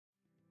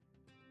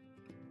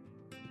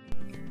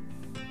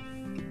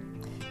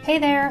Hey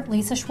there,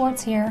 Lisa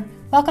Schwartz here.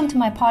 Welcome to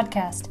my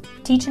podcast,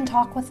 Teach and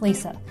Talk with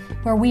Lisa,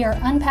 where we are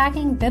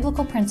unpacking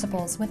biblical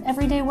principles with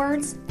everyday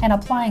words and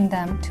applying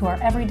them to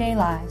our everyday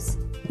lives.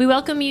 We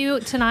welcome you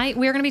tonight.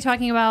 We're going to be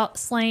talking about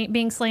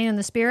being slain in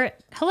the Spirit.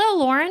 Hello,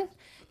 Lauren.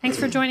 Thanks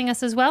for joining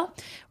us as well.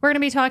 We're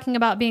going to be talking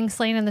about being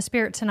slain in the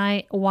Spirit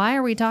tonight. Why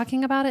are we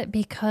talking about it?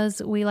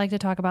 Because we like to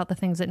talk about the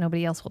things that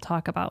nobody else will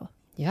talk about.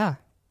 Yeah.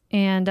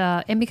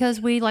 And because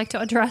we like to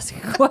address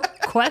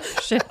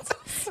questions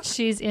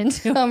she's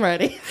into. I'm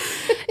ready.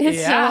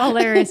 It's so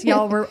hilarious.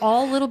 Y'all, we're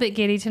all a little bit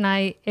giddy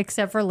tonight,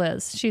 except for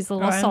Liz. She's a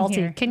little salty.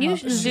 Here. Can you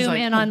zoom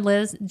in on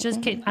Liz?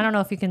 I don't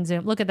know if you can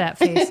zoom. Look at that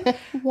face.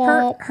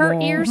 Her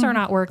ears are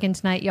not working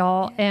tonight,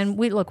 y'all. And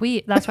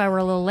that's why we're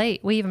a little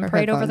late. We even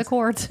prayed over the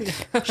cords.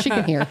 She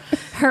can hear.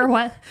 Her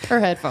what? Her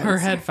headphones. Her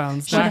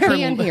headphones. She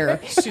can hear.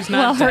 She's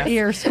not Her deaf.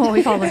 ears. Well,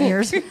 we call them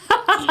ears.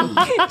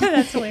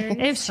 That's hilarious.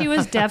 If she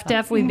was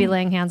deaf, we'd be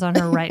laying hands on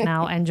her right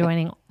now and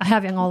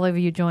having all of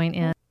you join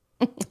in.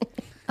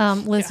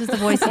 Liz is the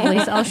voice of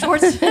Lisa L.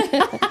 Schwartz.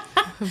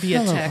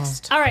 Via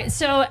text. All right,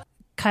 so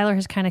Kyler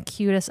has kind of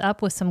queued us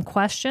up with some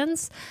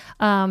questions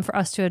for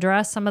us to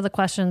address. Some of the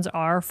questions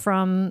are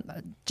from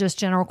just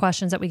general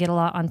questions that we get a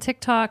lot on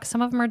TikTok.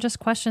 Some of them are just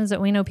questions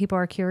that we know people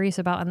are curious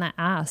about and that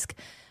ask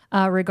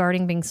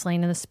regarding being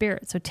slain in the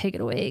Spirit. So take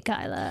it away,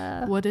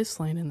 Kyla. What is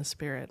slain in the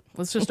Spirit?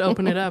 Let's just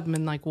open it up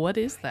and what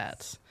is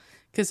that?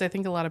 Because I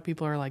think a lot of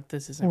people are like,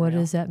 this isn't What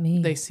real. does that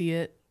mean? They see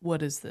it.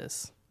 What is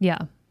this? Yeah.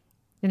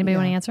 Anybody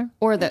want to answer?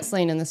 Or that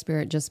slain in the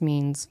Spirit just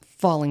means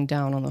falling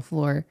down on the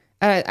floor.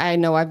 I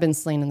know I've been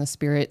slain in the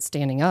Spirit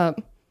standing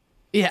up,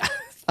 Yeah.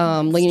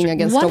 leaning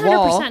against 100%, a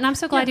wall. and I'm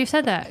so glad you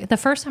said that. The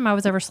first time I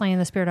was ever slain in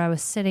the Spirit, I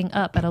was sitting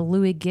up at a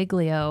Louis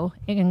Giglio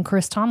and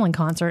Chris Tomlin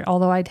concert,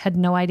 although I had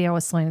no idea I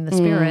was slain in the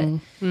Spirit.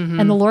 Mm-hmm.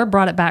 And the Lord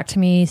brought it back to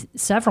me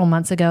several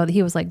months ago that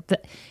he was like,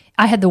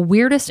 I had the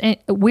weirdest,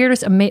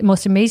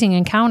 most amazing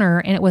encounter,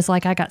 and it was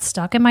like I got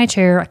stuck in my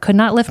chair. I could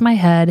not lift my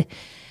head.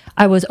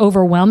 I was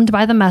overwhelmed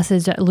by the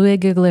message that Louis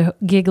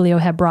Giglio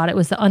had brought. It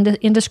was the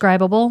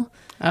indescribable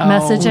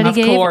message that he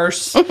gave. Of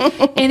course.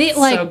 And it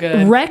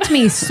good. wrecked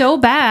me so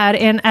bad.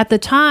 And at the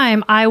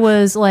time I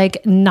was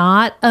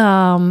not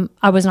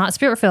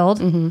spirit filled.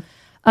 Mm-hmm.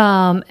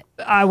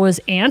 I was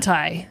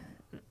anti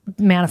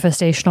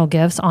manifestational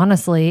gifts,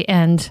 honestly.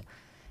 And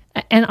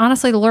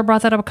honestly, the Lord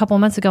brought that up a couple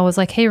of months ago. It was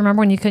like, hey,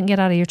 remember when you couldn't get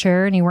out of your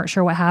chair and you weren't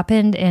sure what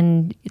happened?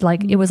 And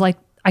it was like,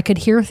 I could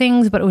hear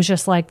things, but it was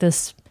just like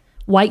this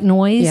white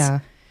noise. Yeah.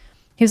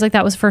 He was like,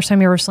 that was the first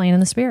time you were slain in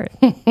the Spirit.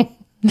 And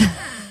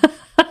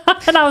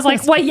I was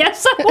like, well,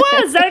 yes, I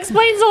was. That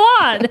explains a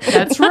lot.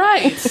 That's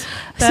right.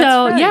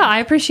 Yeah, I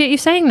appreciate you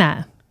saying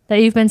that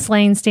you've been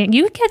slain.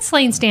 You get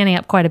slain standing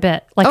up quite a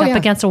bit,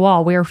 against a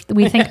wall.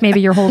 We think maybe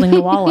you're holding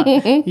the wall up.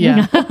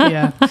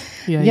 Yeah.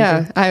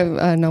 Yeah.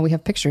 I know we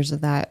have pictures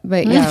of that,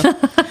 but yeah.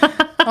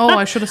 Oh,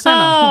 I should have sent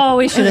them. Oh,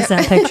 we should have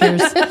sent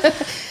pictures.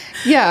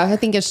 Yeah, I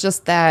think it's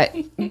just that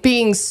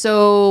being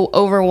so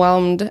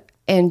overwhelmed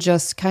and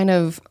just kind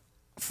of,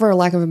 for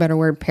lack of a better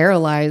word,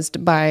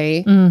 paralyzed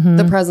by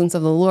the presence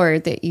of the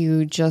Lord, that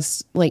you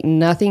just,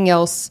 nothing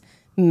else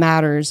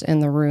matters in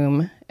the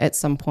room at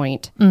some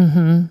point.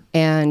 Mm-hmm.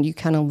 And you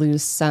kind of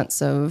lose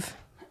sense of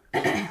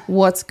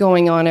what's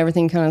going on.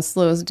 Everything kind of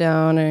slows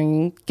down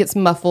and gets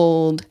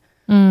muffled.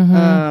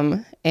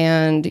 Mm-hmm.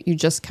 And you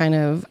just kind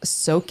of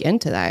soak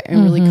into that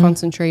and really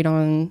concentrate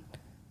on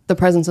the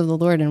presence of the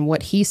Lord and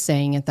what he's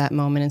saying at that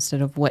moment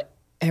instead of what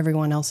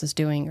everyone else is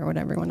doing or what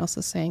everyone else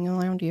is saying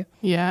around you.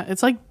 Yeah,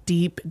 it's like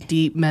deep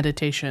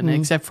meditation,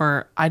 except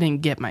for I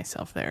didn't get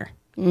myself there,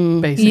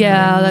 basically.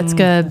 Yeah, that's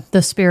good.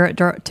 The Spirit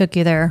took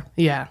you there.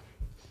 Yeah.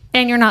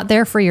 And you're not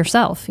there for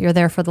yourself. You're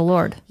there for the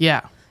Lord.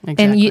 Yeah,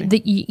 exactly. And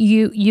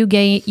you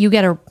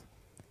get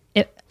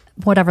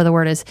whatever the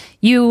word is,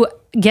 you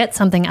get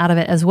something out of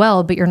it as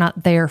well, but you're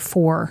not there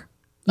for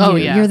you. Oh,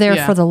 yeah. You're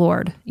there for the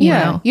Lord. You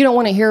know? You don't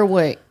want to hear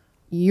what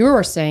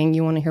you're saying.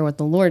 You want to hear what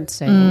the Lord's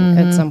saying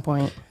at some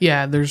point.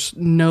 Yeah, there's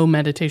no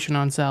meditation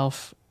on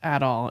self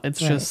at all. It's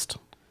just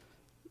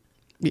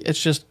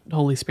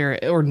Holy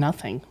Spirit or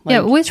nothing.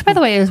 Which, by the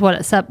way, is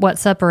what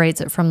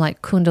separates it from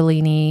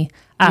Kundalini,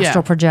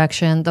 astral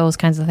projection, those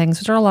kinds of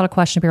things. There are a lot of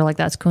questions. People are like,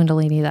 that's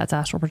Kundalini, that's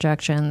astral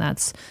projection,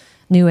 that's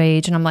New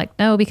Age. And I'm like,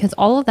 no, because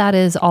all of that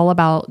is all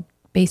about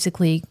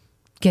basically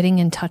getting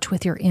in touch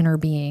with your inner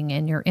being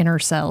and your inner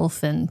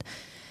self and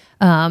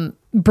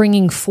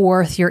bringing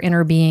forth your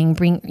inner being,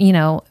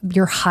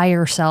 your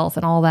higher self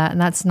and all that.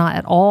 And that's not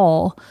at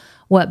all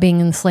what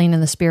being slain in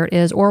the Spirit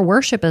is or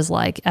worship is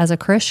like. As a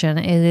Christian,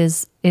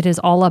 it is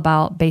all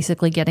about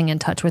basically getting in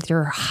touch with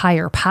your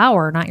higher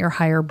power, not your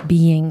higher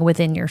being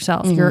within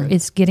yourself.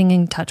 It's getting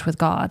in touch with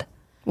God.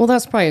 Well,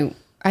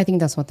 I think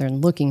that's what they're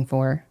looking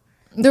for.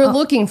 They're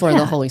looking for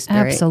the Holy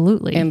Spirit.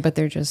 Absolutely. But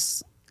they're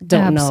just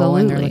don't know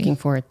and they're looking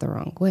for it the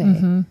wrong way.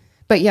 Mm-hmm.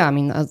 But yeah, I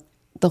mean,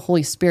 the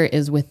Holy Spirit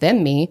is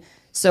within me.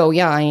 So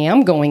yeah, I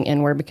am going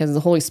inward because the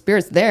Holy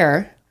Spirit's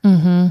there.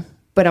 Mm-hmm.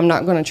 But I'm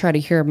not going to try to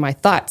hear my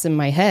thoughts in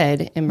my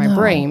head, in my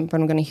brain, but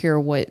I'm going to hear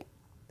what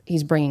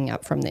he's bringing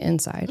up from the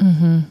inside.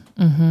 Mm-hmm.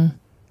 Mm-hmm.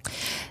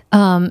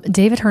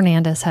 David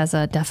Hernandez has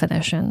a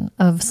definition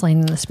of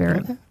slain in the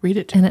spirit. Okay. Read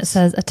it to And us. it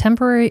says, a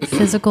temporary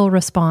physical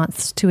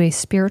response to a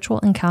spiritual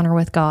encounter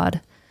with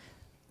God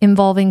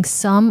involving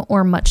some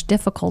or much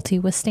difficulty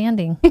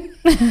withstanding.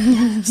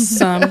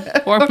 Some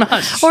or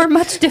much. Or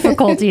much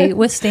difficulty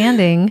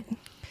withstanding.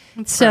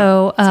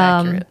 So, It's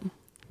accurate.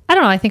 I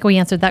don't know. I think we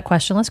answered that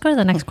question. Let's go to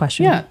the next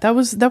question. Yeah, that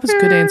was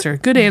good answer.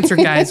 Good answer,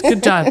 guys.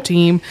 Good job,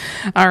 team.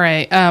 All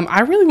right.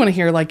 I really want to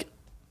hear like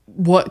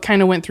what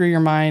kind of went through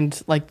your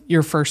mind like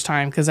your first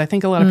time, because I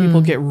think a lot of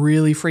people get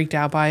really freaked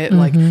out by it.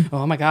 Like,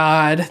 oh my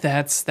God,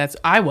 that's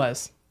I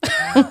was.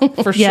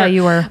 For sure. Yeah,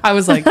 you were. I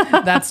was like,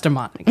 that's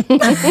demonic.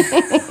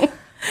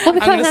 Well,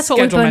 because that's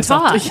what we've been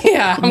taught.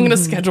 I'm going to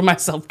schedule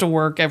myself to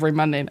work every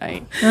Monday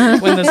night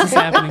when this is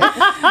happening.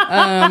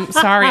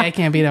 Sorry, I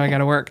can't be there. I got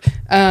to work.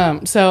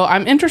 So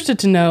I'm interested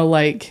to know,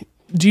 like,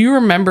 do you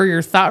remember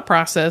your thought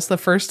process the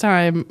first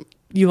time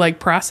you like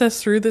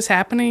processed through this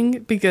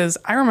happening? Because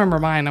I remember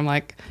mine. I'm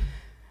like,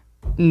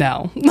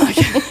 no. Like,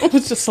 it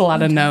was just a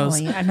lot of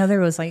no's. I know there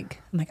was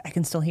like, I'm like, I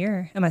can still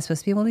hear. Am I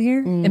supposed to be able to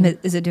hear? Am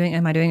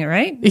I doing it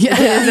right?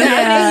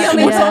 Yeah. I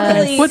mean,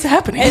 totally. What's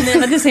happening? And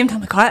then at the same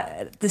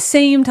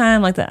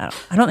time, like, I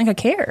don't think I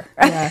care.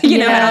 I don't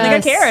think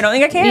I care. I don't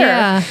think I care.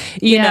 Yeah.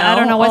 You know, I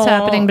don't know what's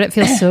happening, but it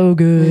feels so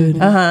good.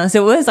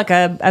 So it was like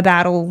a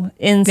battle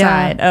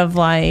inside of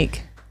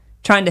like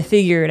trying to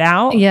figure it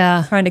out.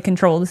 Yeah. Trying to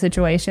control the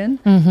situation.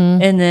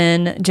 And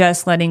then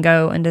just letting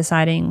go and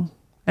deciding,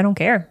 I don't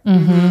care.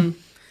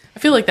 I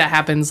feel like that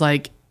happens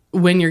like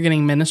when you're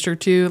getting ministered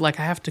to. Like,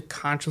 I have to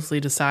consciously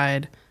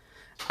decide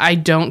I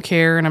don't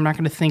care and I'm not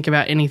going to think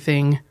about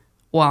anything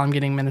while I'm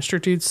getting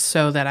ministered to,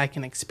 so that I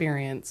can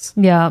experience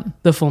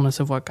the fullness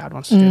of what God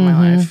wants to do in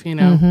my life, you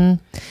know? I'm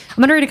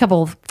going to read a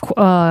couple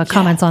of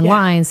comments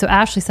online. So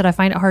Ashley said, I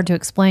find it hard to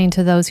explain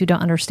to those who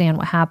don't understand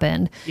what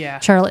happened. Yeah.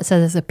 Charlotte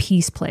says it's a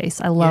peace place.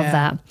 I love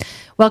that.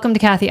 Welcome to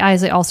Kathy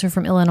Isley, also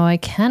from Illinois.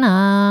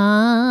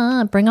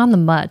 Kenna, bring on the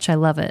much. I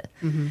love it.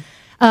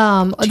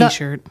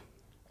 T-shirt.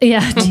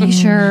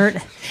 T-shirt.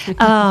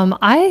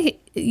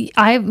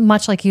 I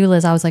much like you,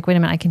 Liz, I was like, wait a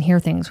minute, I can hear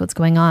things. What's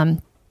going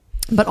on?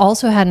 But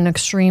also had an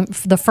extreme,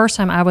 the first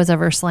time I was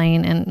ever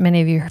slain, and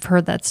many of you have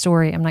heard that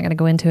story. I'm not going to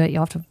go into it.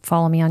 You'll have to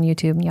follow me on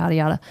YouTube and yada,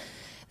 yada.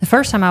 The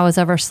first time I was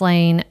ever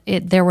slain,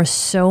 there was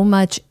so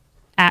much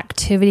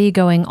activity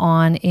going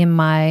on in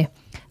my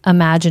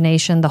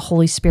imagination, the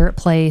Holy Spirit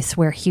place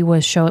where he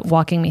was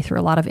walking me through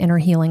a lot of inner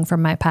healing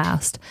from my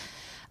past.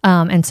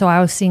 And so I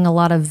was seeing a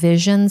lot of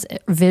visuals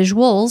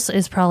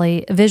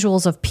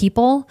of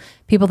people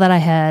that I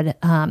had,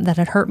 that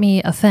had hurt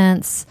me,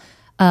 offense,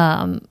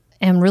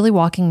 and really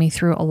walking me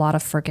through a lot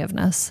of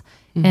forgiveness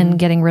and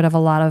getting rid of a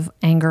lot of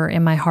anger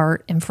in my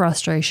heart and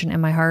frustration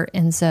in my heart.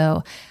 And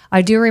so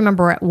I do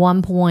remember at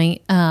one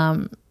point,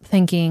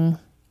 thinking,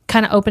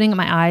 kind of opening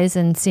my eyes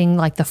and seeing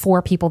like the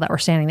 4 people that were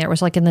standing there. It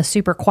was like in this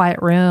super quiet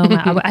room.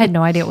 I had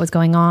no idea what was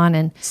going on.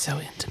 And so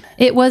intimate.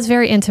 It was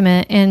very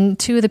intimate. And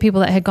 2 of the people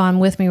that had gone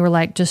with me were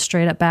like just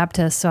straight up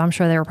Baptists. So I'm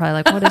sure they were probably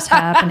like, what is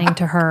happening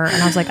to her?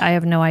 And I was like, I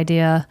have no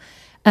idea.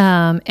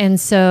 And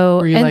so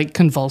were you like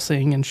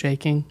convulsing and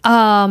shaking?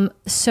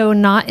 So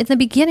not in the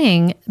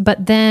beginning,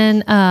 but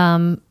then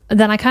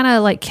I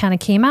kind of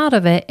came out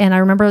of it. And I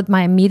remember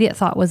my immediate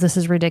thought was, this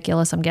is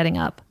ridiculous. I'm getting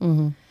up.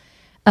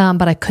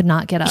 But I could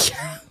not get up.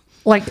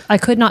 I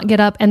could not get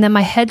up. And then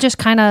my head just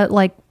kind of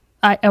like,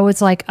 I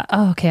was like,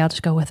 oh, okay, I'll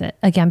just go with it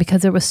again,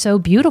 because it was so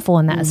beautiful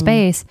in that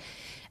space.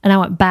 And I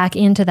went back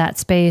into that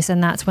space.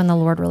 And that's when the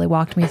Lord really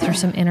walked me through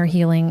some inner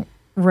healing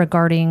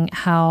regarding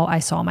how I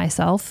saw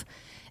myself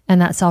and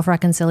that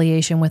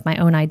self-reconciliation with my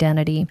own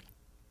identity.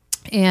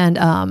 And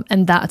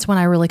that's when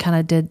I really kind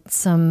of did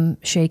some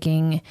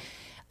shaking,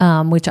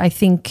 which I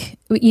think,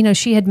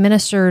 she had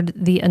ministered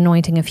the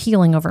anointing of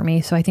healing over me.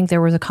 So I think there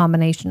was a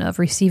combination of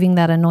receiving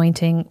that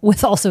anointing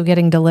with also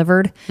getting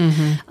delivered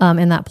in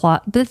that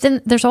plot. But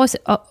then there was always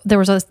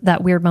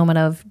that weird moment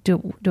of,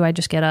 do I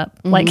just get up?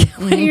 Like,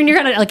 you're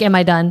kind of like, am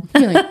I done?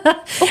 Okay,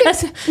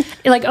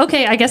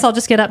 I guess I'll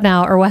just get up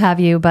now or what have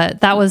you.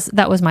 But that was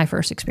my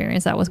first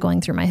experience. That was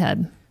going through my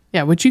head.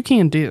 Yeah, which you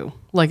can do.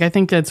 Like, I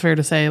think that's fair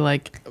to say,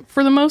 like,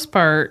 for the most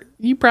part,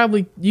 you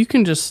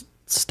can just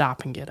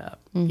stop and get up.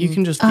 You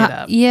can just get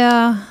up.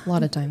 Yeah. A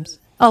lot of times.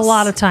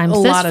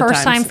 This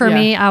first time for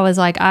me, I was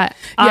like,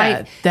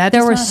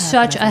 there was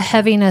such a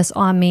heaviness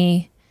on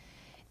me.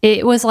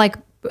 It was like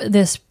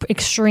this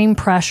extreme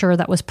pressure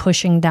that was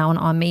pushing down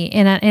on me.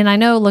 And I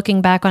know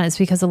looking back on it, it's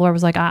because the Lord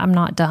was like, I'm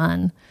not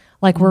done.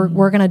 Like,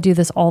 we're going to do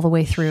this all the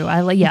way through.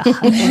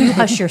 You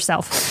hush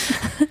yourself.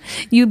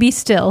 You be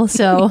still.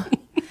 So,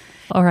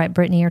 all right,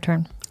 Brittany, your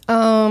turn.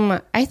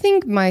 I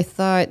think my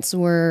thoughts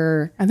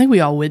were... I think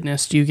we all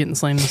witnessed you getting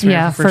slain in the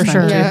spirit for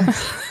sure. Yeah.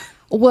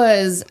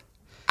 Was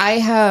I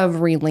have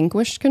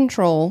relinquished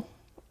control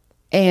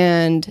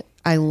and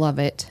I love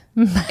it.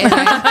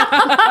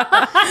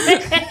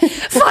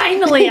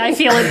 Finally, I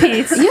feel at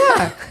peace.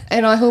 Yeah.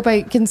 And I hope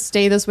I can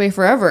stay this way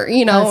forever.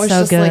 That's it's so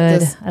just good. like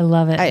this. I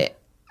love it.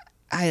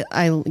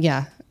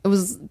 It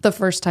was the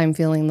first time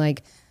feeling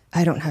like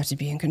I don't have to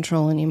be in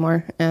control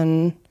anymore.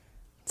 And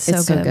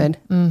It's so good.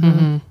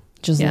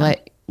 Just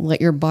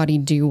let your body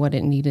do what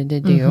it needed to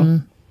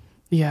do.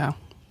 Yeah,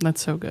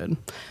 that's so good.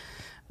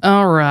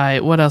 All right,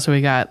 what else do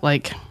we got?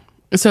 Like,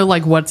 so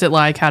like, what's it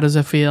like? How does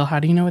it feel? How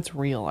do you know it's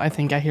real? I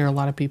think I hear a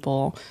lot of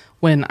people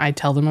when I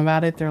tell them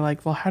about it, they're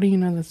like, well, how do you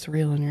know that's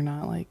real? And you're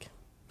not like,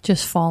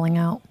 just falling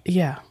out.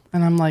 Yeah.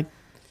 And I'm like,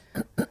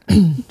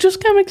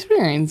 just come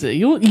experience it.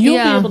 You'll be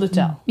able to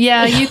tell.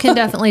 Yeah, you can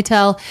definitely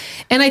tell.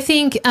 And I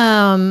think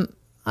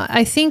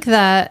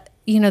that,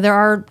 there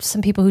are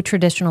some people who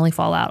traditionally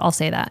fall out. I'll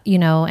say that,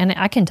 and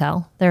I can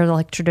tell they're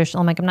like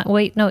traditional. I'm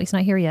like, no, he's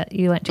not here yet.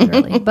 You went too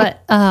early.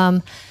 But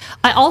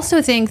I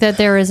also think that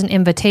there is an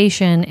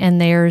invitation and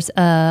there's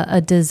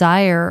a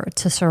desire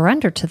to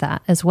surrender to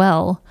that as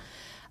well.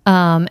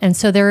 And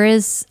so there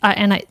is,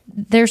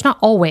 there's not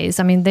always,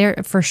 there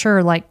for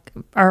sure, like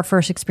my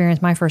first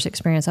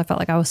experience, I felt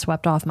like I was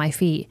swept off my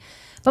feet.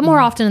 But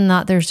more often than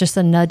not, there's just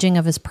a nudging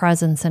of his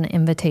presence and an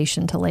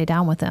invitation to lay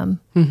down with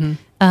him.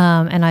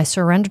 And I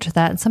surrender to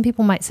that. And some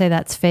people might say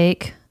that's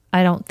fake.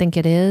 I don't think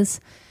it is.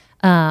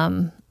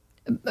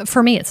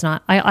 For me, it's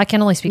not. I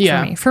can only speak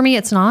for me. For me,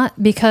 it's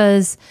not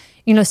because,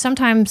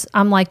 sometimes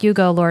I'm like, you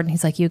go, Lord. And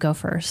he's like, you go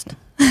first.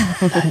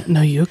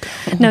 No, you go.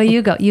 No,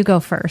 you go. You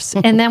go first.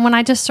 And then when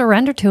I just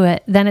surrender to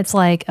it, then it's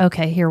like,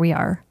 okay, here we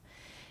are.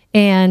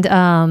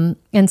 And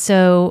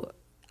so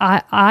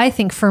I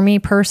think for me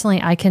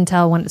personally, I can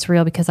tell when it's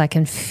real because I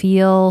can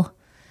feel,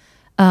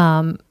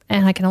 and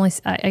I can only,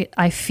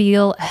 I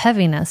feel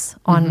heaviness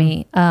on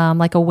me,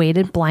 like a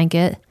weighted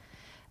blanket.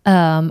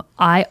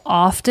 I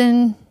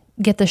often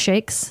get the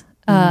shakes.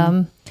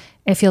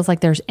 It feels like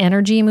there's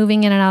energy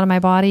moving in and out of my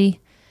body.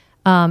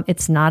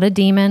 It's not a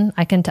demon.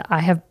 I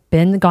have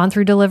gone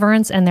through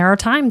deliverance, and there are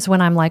times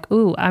when I'm like,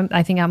 ooh,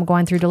 I think I'm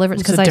going through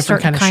deliverance because I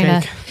start to kind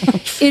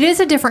of, it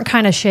is a different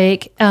kind of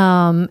shake.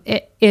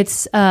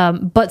 It's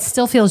but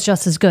still feels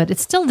just as good.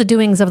 It's still the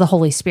doings of the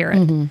Holy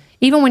Spirit.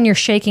 Even when you're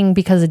shaking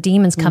because a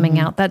demon's coming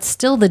out, that's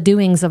still the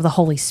doings of the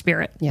Holy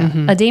Spirit.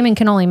 A demon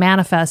can only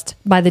manifest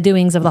by the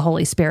doings of the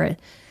Holy Spirit.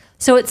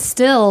 So it's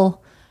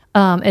still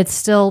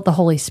the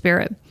Holy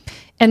Spirit.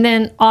 And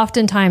then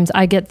oftentimes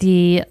I get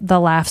the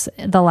laughs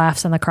and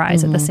the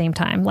cries at the same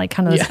time, like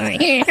kind of this,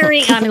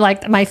 I mean,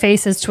 like my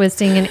face is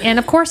twisting. And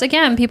of course,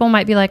 again, people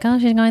might be like, oh,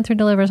 she's going through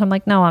deliverance. I'm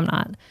like, no, I'm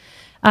not.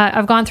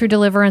 I've gone through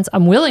deliverance.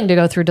 I'm willing to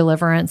go through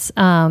deliverance.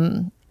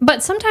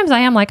 But sometimes I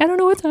am like, I don't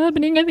know what's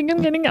happening. I think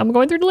I'm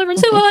going through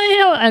deliverance.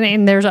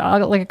 And there's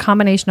a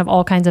combination of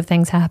all kinds of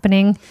things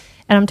happening,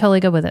 and I'm totally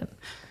good with it.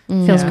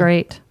 Feels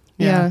great.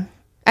 Yeah.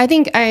 I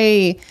think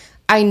I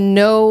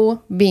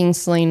know being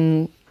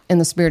slain in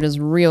the Spirit is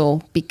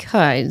real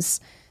because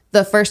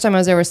the first time I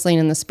was ever slain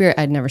in the Spirit,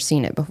 I'd never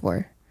seen it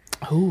before.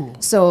 Oh.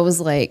 So it was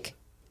like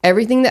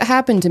everything that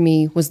happened to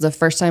me was the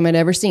first time I'd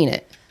ever seen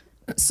it.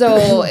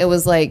 So it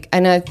was like,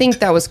 and I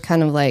think that was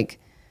kind of like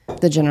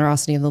the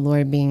generosity of the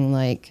Lord being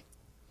like,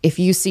 if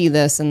you see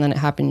this and then it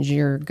happens,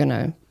 you're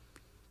gonna,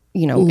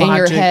 in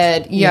your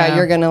head,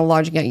 you're gonna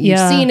logic out. You've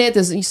seen it.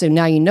 So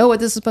now you know what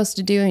this is supposed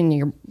to do, and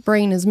your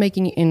brain is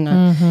making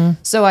it.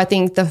 So I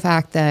think the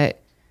fact that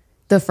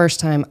the first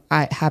time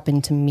it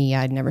happened to me,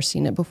 I'd never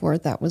seen it before.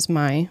 That was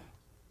my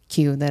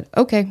cue that,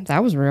 okay,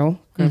 that was real.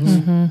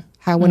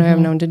 How would I have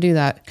known to do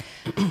that?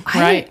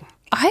 Right.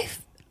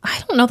 I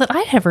don't know that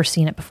I'd ever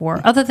seen it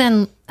before, other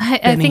than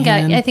I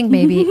think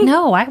maybe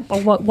no.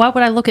 Why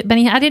would I look at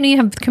Benny? I didn't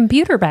even have a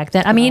computer back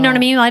then. I mean, you know what I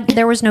mean?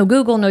 There was no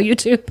Google, no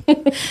YouTube.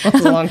 That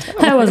was a long time.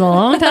 That was a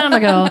long time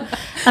ago.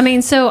 I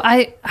mean, so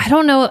I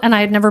don't know, and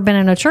I had never been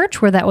in a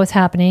church where that was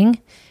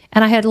happening,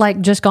 and I had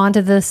like just gone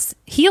to this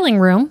healing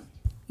room.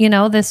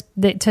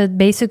 To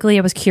basically,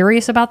 I was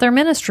curious about their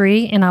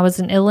ministry, and I was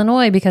in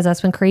Illinois because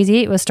that's when Crazy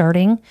 8 was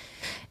starting.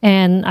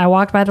 And I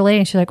walked by the lady,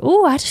 and she's like,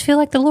 "Oh, I just feel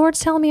like the Lord's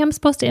telling me I'm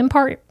supposed to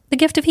impart the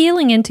gift of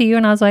healing into you."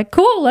 And I was like,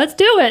 "Cool, let's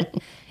do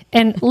it."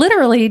 And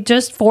literally,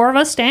 just 4 of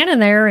us standing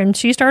there, and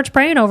she starts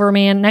praying over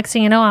me. And next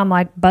thing you know, I'm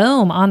like,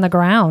 boom, on the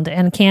ground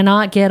and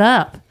cannot get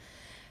up.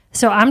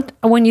 So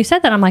when you said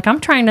that, I'm like,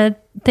 I'm trying to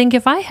think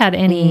if I had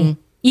any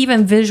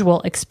even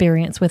visual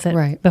experience with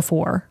it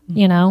before,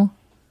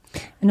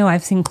 No,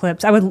 I've seen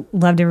clips. I would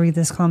love to read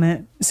this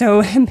comment.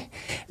 So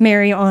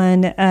Mary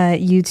on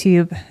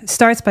YouTube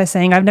starts by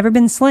saying, I've never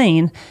been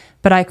slain,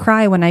 but I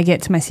cry when I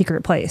get to my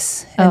secret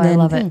place. And I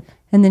love it.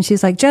 And then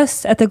she's like,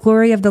 just at the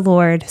glory of the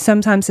Lord,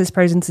 sometimes his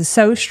presence is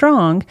so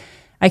strong,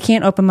 I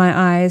can't open my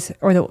eyes,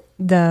 or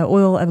the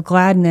oil of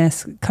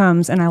gladness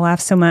comes and I laugh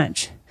so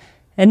much.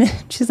 And then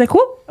she's like,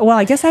 well,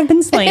 I guess I've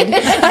been slain.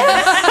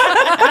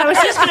 I was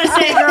just going to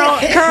say, girl,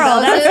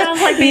 that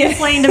sounds like being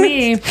slain to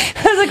me. I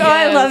was like,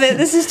 I love it.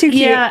 This is too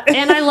cute. Yeah,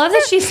 and I love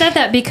that she said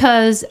that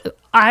because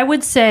I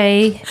would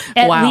say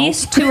at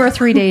least 2 or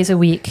 3 days a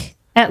week,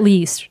 at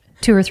least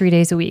 2 or 3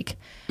 days a week,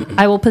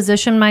 I will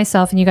position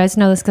myself, and you guys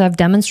know this because I've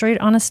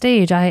demonstrated on a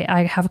stage.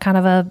 I have kind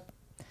of a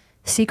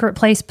secret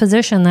place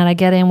position that I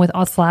get in with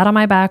all flat on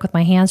my back with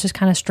my hands just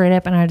kind of straight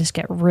up, and I just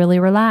get really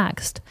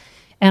relaxed.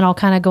 And I'll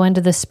kind of go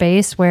into this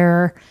space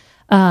where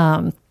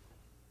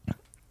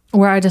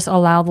where I just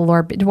allow the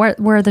Lord,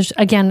 where there's,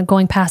 again,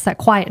 going past that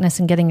quietness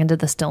and getting into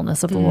the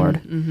stillness of the Lord.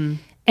 Mm-hmm.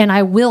 And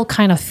I will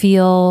kind of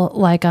feel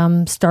like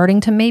I'm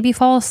starting to maybe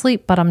fall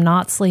asleep, but I'm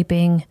not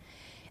sleeping.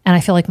 And I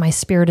feel like my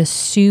spirit is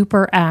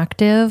super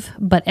active,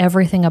 but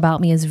everything about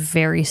me is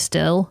very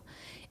still.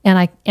 And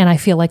I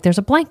feel like there's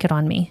a blanket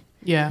on me.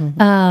 Yeah.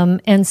 Mm-hmm.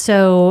 And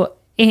so,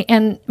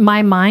 and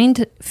my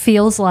mind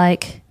feels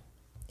like,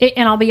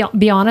 and I'll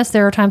be honest,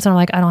 there are times when I'm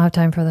like, I don't have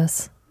time for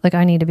this. Like,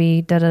 I need to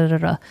be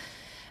da-da-da-da.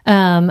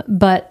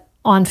 But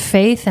on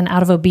faith and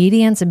out of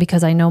obedience, and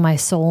because I know my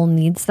soul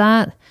needs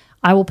that,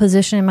 I will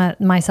position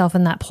myself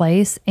in that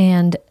place.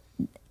 And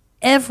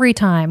every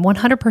time,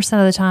 100%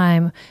 of the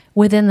time,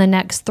 within the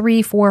next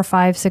 3, 4,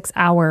 5, 6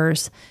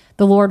 hours,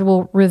 the Lord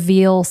will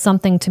reveal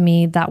something to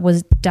me that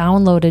was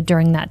downloaded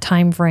during that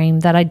time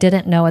frame that I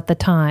didn't know at the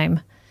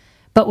time,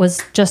 but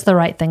was just the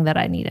right thing that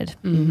I needed.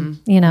 Mm-hmm.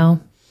 You know?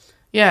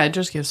 Yeah, it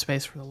just gives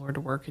space for the Lord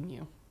to work in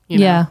you. You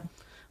know? Yeah.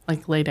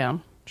 Like, lay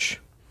down. Shh.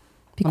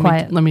 Be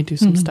quiet. Let me do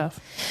some stuff.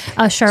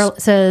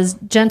 Charlotte says,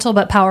 gentle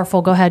but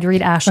powerful. Go ahead,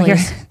 read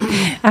Ashley's.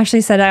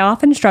 Ashley said, I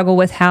often struggle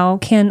with how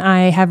can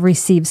I have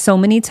received so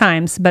many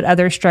times, but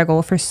others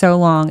struggle for so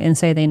long and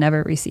say they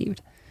never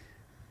received.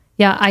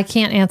 Yeah, I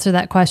can't answer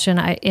that question.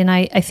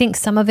 I think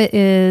some of it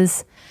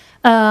is,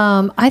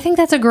 I think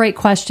that's a great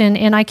question,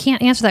 and I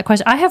can't answer that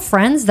question. I have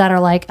friends that are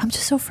like, I'm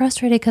just so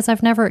frustrated because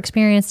I've never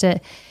experienced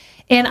it.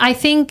 And I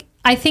think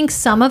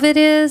some of it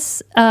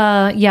is,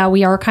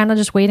 we are kind of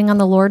just waiting on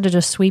the Lord to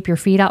just sweep your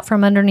feet out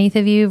from underneath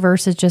of you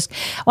versus just,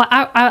 well,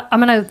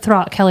 I'm going to throw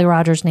out Kelly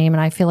Rogers' name,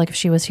 and I feel like if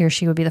she was here,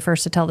 she would be the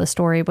first to tell this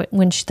story. But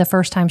when the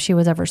first time she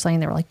was ever slain,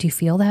 they were like, do you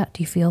feel that?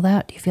 Do you feel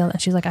that? Do you feel that?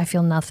 And she's like, I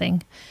feel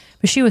nothing.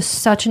 But she was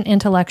such an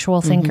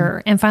intellectual thinker.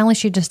 Mm-hmm. And finally,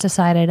 she just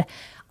decided,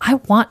 I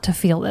want to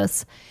feel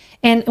this.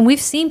 And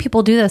we've seen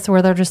people do this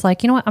where they're just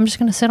like, you know what? I'm just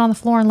going to sit on the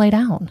floor and lay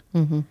down.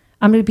 Mm-hmm.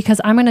 Because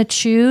I'm going to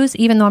choose,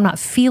 even though I'm not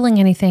feeling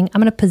anything,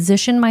 I'm going to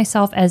position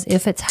myself as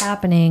if it's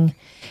happening,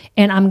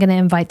 and I'm going to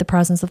invite the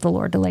presence of the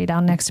Lord to lay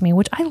down next to me,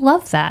 which I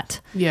love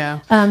that.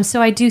 Yeah.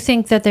 So I do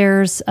think that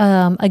there's,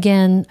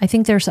 again, I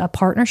think there's a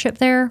partnership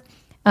there,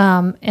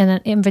 and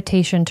an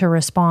invitation to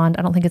respond.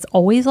 I don't think it's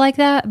always like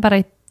that, but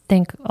I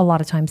think a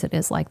lot of times it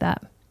is like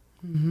that.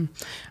 Mm-hmm.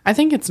 I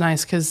think it's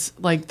nice because,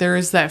 like, there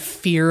is that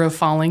fear of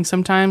falling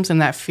sometimes,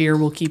 and that fear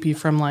will keep you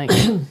from, like,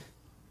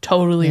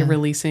 totally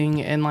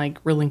releasing and, like,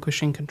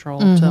 relinquishing control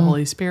to the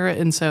Holy Spirit.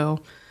 And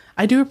so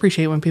I do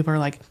appreciate when people are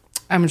like,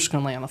 I'm just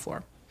going to lay on the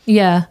floor.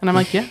 Yeah. And I'm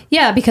like, yeah.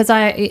 Yeah, because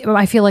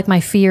I feel like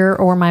my fear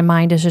or my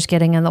mind is just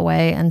getting in the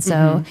way. And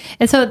so,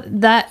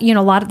 that, you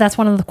know, that's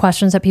one of the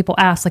questions that people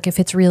ask, like, if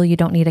it's real, you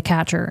don't need a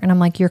catcher. And I'm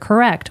like, you're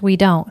correct. We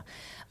don't.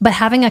 But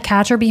having a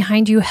catcher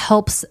behind you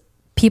helps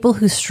people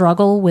who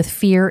struggle with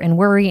fear and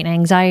worry and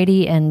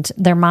anxiety and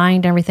their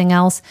mind and everything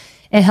else.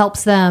 It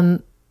helps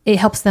them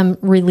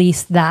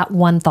release that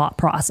one thought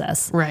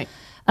process. Right.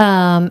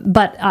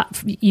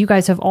 But you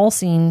guys have all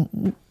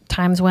seen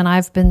times when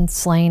I've been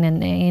slain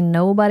and ain't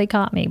nobody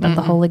caught me but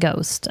the Holy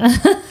Ghost.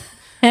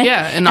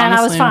 Yeah, and honestly,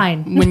 I was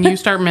fine. When you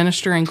start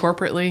ministering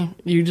corporately,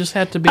 you just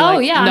have to be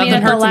nothing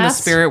hurts in the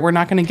spirit. We're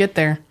not going to get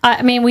there.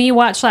 I mean, when you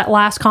watch that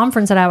last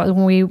conference that I was,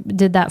 when we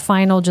did that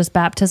final just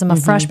baptism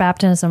of fresh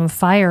baptism of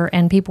fire,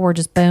 and people were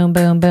just boom,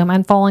 boom, boom,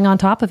 and falling on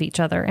top of each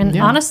other. And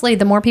honestly,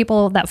 the more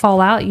people that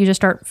fall out, you just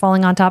start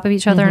falling on top of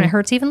each other, and it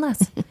hurts even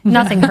less.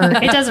 Nothing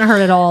hurt. It doesn't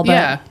hurt at all.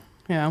 But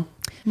yeah.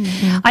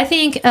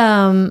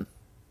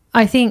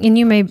 I think, and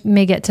you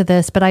may get to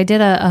this, but I did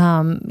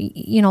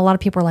a lot of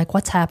people are like,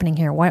 what's happening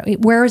here?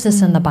 Where is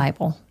this in the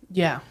Bible?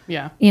 Yeah.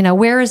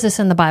 Where is this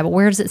in the Bible?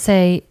 Where does it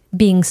say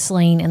being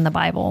slain in the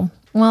Bible?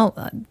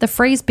 Well, the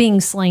phrase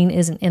being slain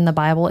isn't in the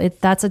Bible.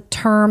 That's a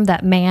term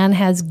that man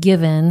has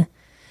given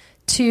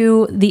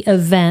to the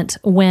event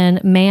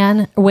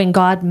when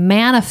God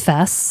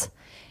manifests,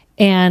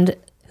 and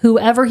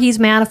whoever he's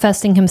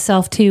manifesting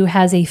himself to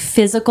has a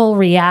physical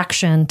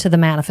reaction to the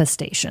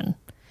manifestation.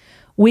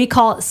 We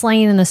call it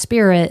slain in the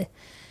spirit.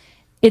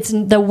 It's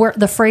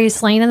the phrase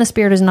slain in the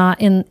spirit is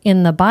not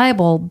in the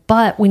Bible,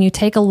 but when you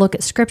take a look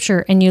at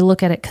scripture and you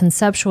look at it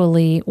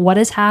conceptually, what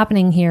is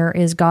happening here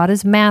is God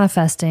is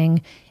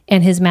manifesting,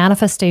 and his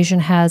manifestation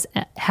has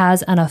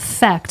an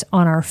effect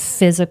on our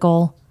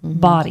physical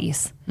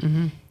bodies.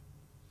 Mm-hmm.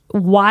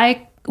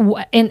 Why?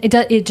 And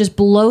it just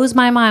blows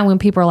my mind when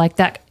people are like,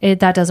 that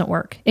doesn't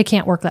work. It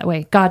can't work that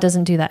way. God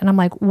doesn't do that. And I'm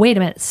like, wait a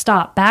minute,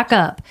 stop, back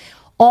up.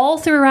 All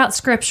throughout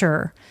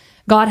scripture,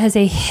 God has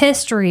a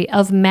history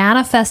of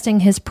manifesting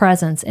his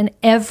presence. And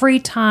every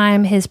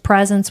time his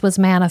presence was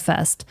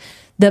manifest,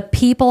 the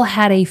people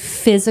had a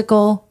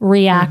physical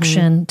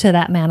reaction to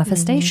that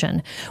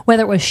manifestation,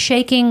 whether it was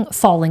shaking,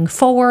 falling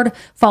forward,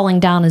 falling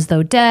down as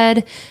though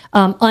dead,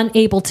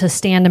 unable to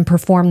stand and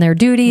perform their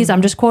duties.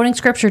 I'm just quoting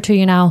scripture to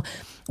you now.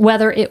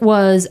 Whether it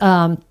was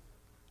a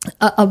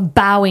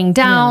bowing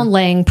down,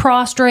 laying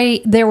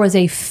prostrate, there was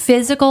a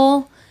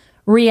physical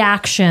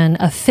reaction,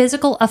 a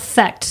physical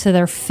effect to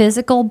their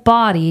physical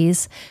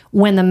bodies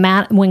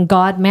when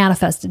God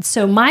manifested.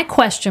 So my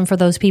question for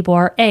those people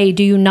are, A,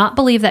 do you not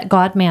believe that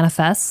God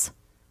manifests?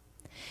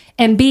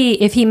 And B,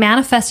 if he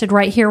manifested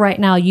right here, right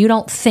now, you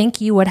don't think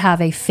you would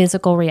have a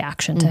physical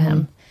reaction to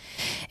him.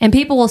 And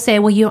people will say,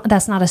 well,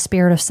 that's not a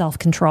spirit of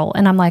self-control.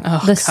 And I'm like,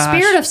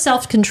 spirit of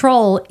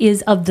self-control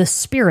is of the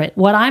spirit.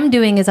 What I'm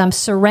doing is I'm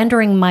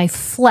surrendering my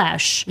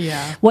flesh.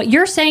 Yeah. What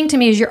you're saying to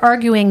me is you're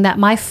arguing that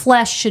my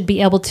flesh should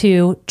be able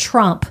to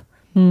trump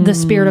the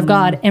Spirit of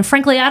God. And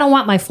frankly, I don't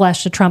want my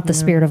flesh to trump the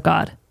Spirit of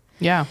God.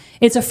 Yeah.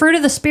 It's a fruit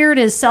of the Spirit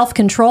is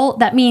self-control.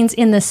 That means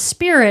in the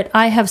Spirit,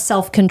 I have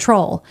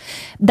self-control.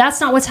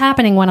 That's not what's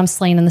happening when I'm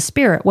slain in the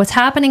Spirit. What's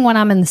happening when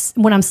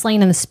I'm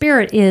slain in the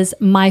Spirit is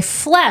my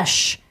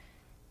flesh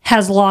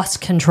has lost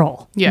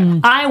control. Yeah.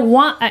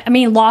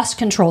 Lost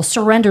control,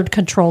 surrendered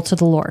control to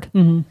the Lord.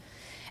 And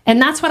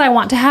that's what I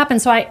want to happen.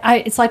 So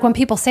it's like when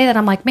people say that,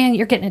 I'm like, man,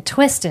 you're getting it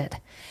twisted.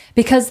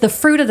 Because the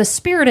fruit of the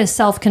Spirit is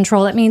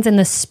self-control. That means in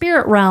the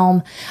spirit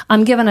realm,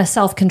 I'm given a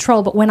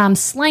self-control. But when I'm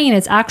slain,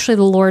 it's actually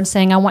the Lord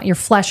saying, I want your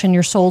flesh and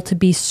your soul to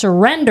be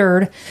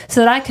surrendered so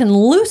that I can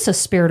loose a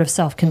spirit of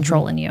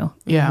self-control in you.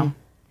 Yeah.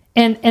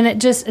 And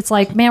it's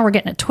like, man, we're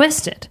getting it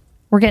twisted.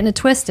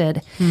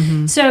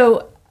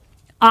 So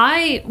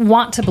I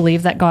want to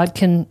believe that God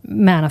can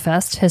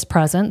manifest his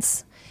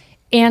presence.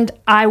 And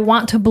I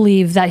want to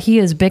believe that he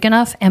is big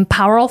enough and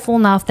powerful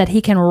enough that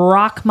he can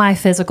rock my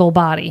physical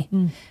body.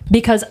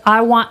 Because I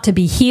want to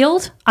be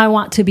healed. I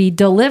want to be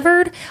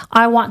delivered.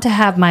 I want to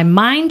have my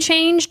mind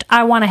changed.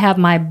 I want to have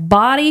my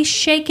body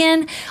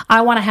shaken.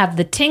 I want to have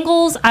the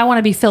tingles. I want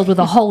to be filled with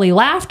a holy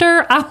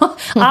laughter.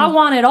 I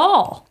want it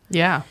all.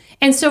 Yeah.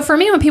 And so for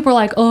me, when people are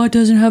like, oh, it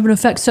doesn't have an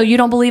effect. So you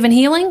don't believe in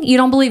healing? You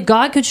don't believe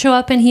God could show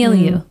up and heal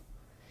you?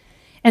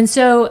 And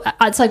so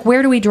it's like,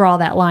 where do we draw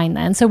that line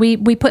then? So we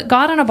put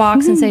God in a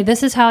box and say,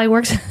 this is how he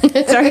works.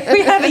 Sorry,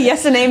 we have a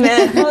yes and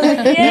amen.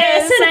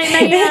 Yes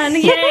and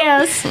amen.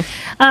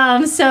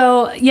 Yes.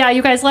 So yeah,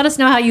 you guys let us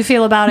know how you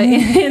feel about it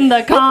in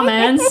the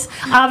comments.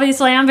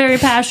 Obviously, I'm very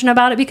passionate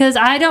about it because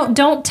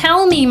don't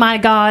tell me my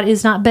God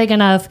is not big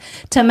enough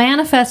to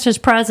manifest his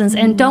presence.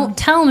 And don't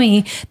tell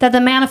me that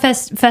the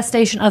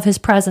manifestation of his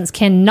presence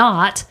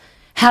cannot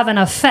have an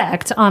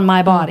effect on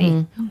my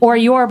body or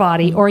your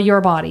body or your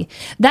body.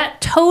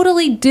 That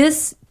totally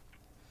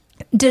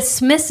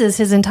dismisses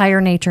his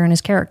entire nature and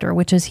his character,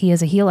 which is he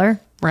is a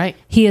healer. Right.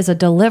 He is a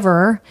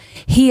deliverer.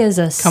 He is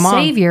a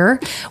savior.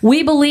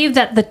 We believe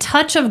that the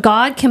touch of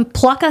God can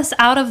pluck us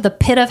out of the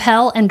pit of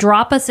hell and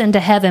drop us into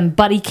heaven,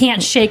 but he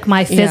can't shake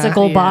my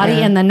physical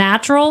body in the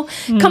natural.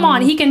 Come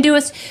on, he can do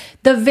us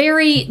the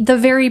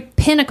very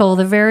pinnacle,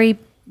 the very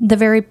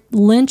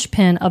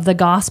linchpin of the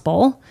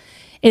gospel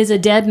is a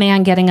dead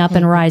man getting up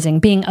and rising,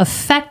 being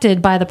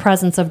affected by the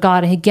presence of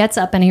God. And he gets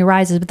up and he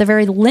rises. But the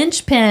very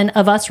linchpin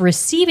of us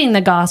receiving the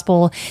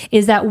gospel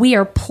is that we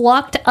are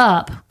plucked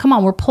up. Come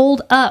on, we're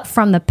pulled up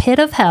from the pit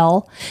of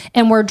hell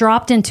and we're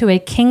dropped into a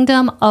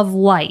kingdom of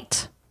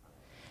light.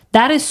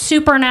 That is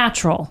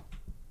supernatural.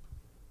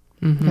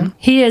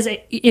 He is.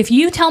 If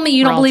you tell me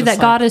you don't believe that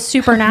God is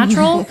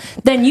supernatural,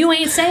 then you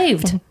ain't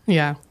saved.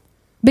 Yeah.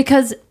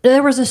 Because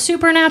there was a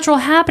supernatural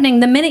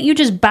happening the minute you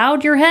just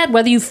bowed your head,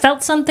 whether you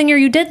felt something or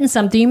you didn't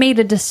something. You made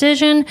a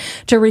decision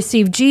to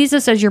receive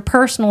Jesus as your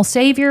personal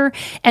savior,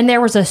 and there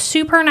was a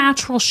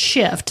supernatural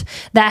shift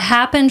that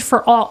happened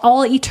for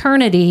all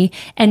eternity,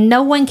 and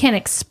no one can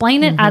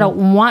explain it. I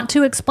don't want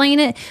to explain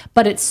it,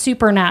 but it's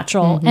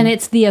supernatural, and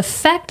it's the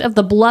effect of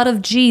the blood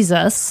of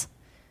Jesus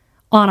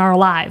on our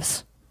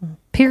lives,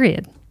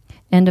 period.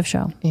 End of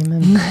show.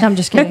 Amen. I'm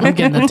just kidding. I'm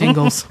getting the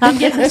tingles. I'm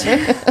getting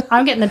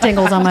the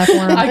tingles on my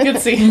forearm. I could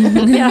see.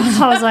 Yeah,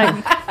 I was like,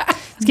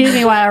 excuse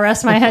me while I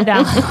rest my head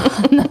down.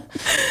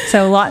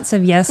 So lots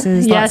of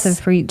yeses, Yes. lots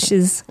of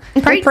preaches.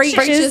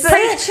 Preaches.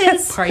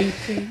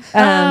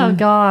 Oh,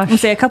 gosh. I'll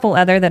say a couple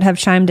other that have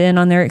chimed in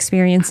on their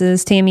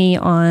experiences. Tammy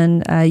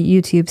on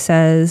YouTube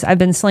says, I've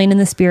been slain in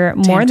the spirit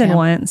more than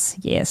once.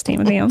 Yes,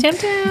 Tam.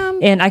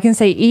 And I can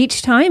say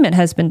each time it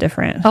has been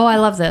different. Oh, I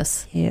love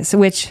this. Yes,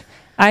 which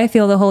I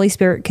feel the Holy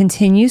Spirit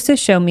continues to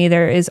show me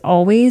there is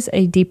always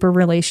a deeper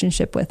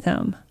relationship with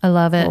him. I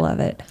love it. I love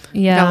it.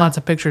 Yeah. Got lots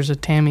of pictures of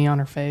Tammy on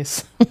her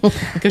face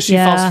because she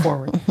falls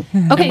forward.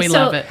 Okay, and we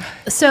love it.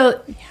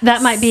 So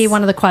that might be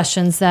one of the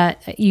questions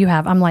that you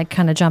have. I'm like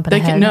kind of jumping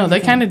ahead.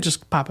 They kind of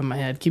just pop in my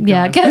head. Keep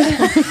Yeah, going.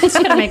 it's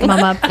going to make them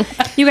up.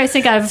 You guys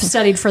think I've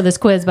studied for this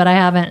quiz, but I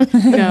haven't.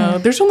 No,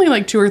 there's only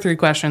like 2 or 3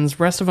 questions.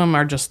 The rest of them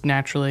are just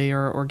naturally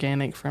or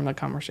organic from the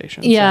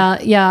conversation.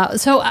 Yeah.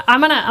 So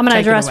I'm gonna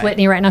address away.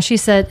 Whitney right now. She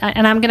said,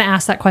 and I'm gonna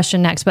ask that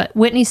question next. But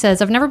Whitney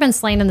says, I've never been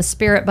slain in the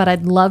spirit, but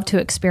I'd love to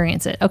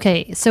experience it.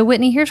 Okay, so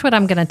Whitney, here's what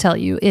I'm gonna tell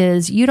you: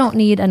 is you don't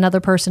need another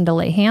person to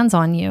lay hands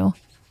on you.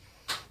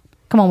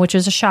 Come on, which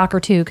is a shocker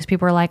too, because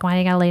people are like, why do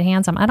you gotta lay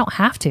hands on me? I don't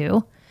have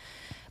to.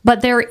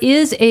 But there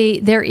is a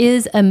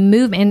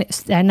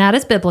movement, and that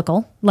is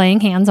biblical.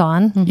 Laying hands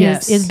on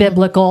is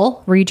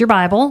biblical. Read your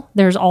Bible.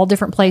 There's all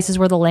different places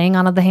where the laying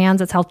on of the hands.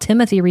 That's how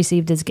Timothy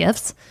received his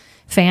gifts.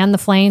 Fan the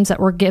flames that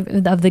were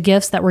of the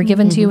gifts that were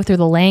given to you through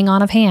the laying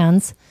on of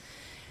hands.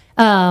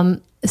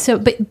 But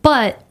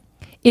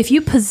if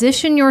you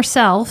position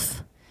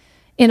yourself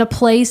in a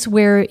place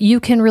where you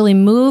can really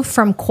move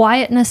from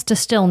quietness to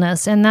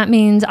stillness. And that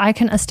means I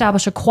can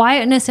establish a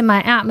quietness in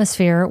my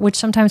atmosphere, which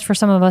sometimes for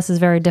some of us is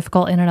very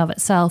difficult in and of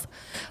itself,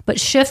 but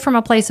shift from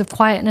a place of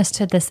quietness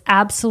to this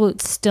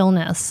absolute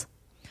stillness,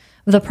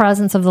 the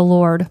presence of the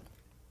Lord.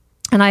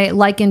 And I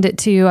likened it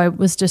to, I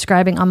was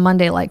describing on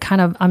Monday, like kind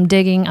of, I'm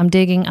digging, and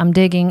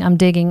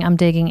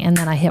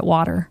then I hit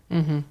water.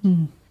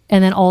 And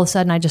then all of a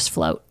sudden I just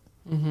float.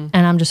 And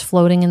I'm just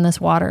floating in this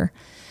water.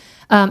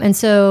 And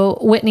so,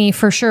 Whitney,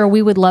 for sure,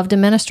 we would love to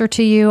minister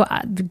to you.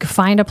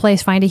 Find a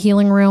place, find a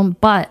healing room,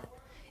 but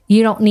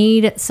you don't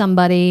need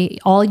somebody.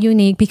 All you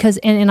need, because,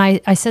 and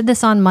I said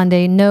this on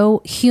Monday,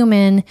 no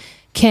human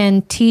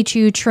can teach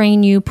you,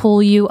 train you,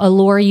 pull you,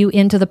 allure you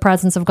into the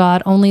presence of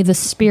God. Only the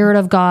Spirit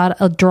of God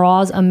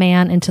draws a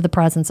man into the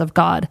presence of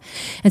God.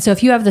 And so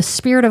if you have the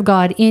Spirit of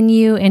God in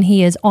you and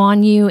he is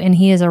on you and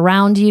he is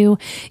around you,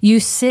 you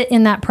sit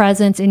in that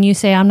presence and you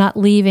say, I'm not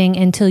leaving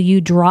until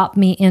you drop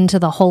me into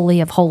the Holy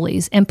of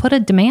Holies, and put a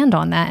demand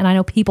on that. And I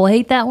know people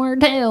hate that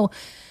word too,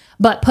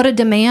 but put a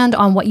demand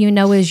on what you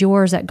know is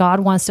yours, that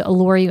God wants to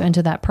allure you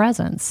into that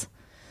presence.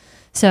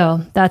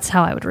 So that's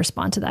how I would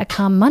respond to that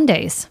come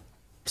Mondays.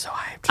 So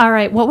hyped. All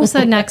right. What was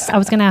the next? I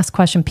was going to ask a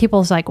question.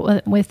 People's like,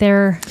 with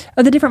their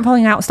the different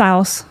falling out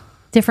styles.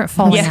 different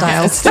falling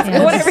styles.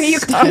 Yeah. Whatever you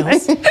call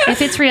it.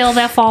 If it's real,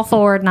 they'll fall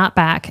forward, not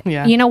back.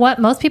 Yeah. You know what?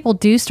 Most people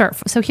do start.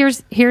 So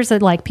here's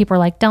like, people are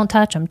like, don't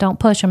touch them, don't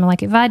push them. I'm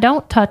like, if I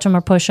don't touch them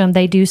or push them,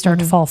 they do start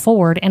to fall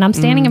forward, and I'm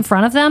standing in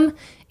front of them.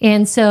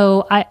 And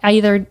so I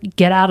either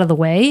get out of the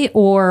way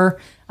or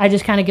I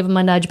just kind of give them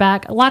a nudge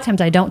back. A lot of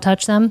times I don't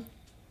touch them.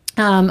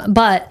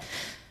 But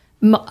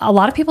a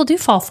lot of people do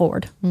fall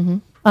forward.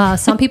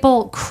 Some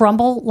people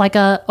crumble like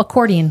a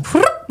accordion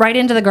right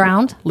into the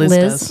ground.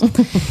 Liz.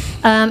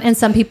 And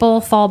some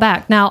people fall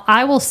back. Now,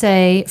 I will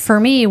say,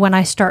 for me, when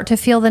I start to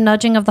feel the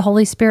nudging of the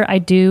Holy Spirit, I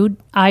do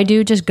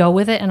just go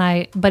with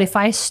it. But if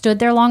I stood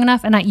there long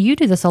enough, and you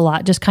do this a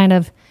lot, just kind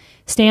of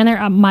stand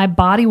there, my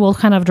body will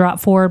kind of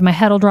drop forward, my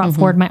head will drop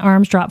forward, my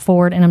arms drop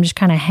forward, and I'm just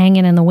kind of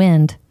hanging in the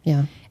wind.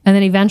 Yeah. And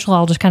then eventually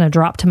I'll just kind of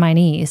drop to my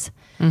knees.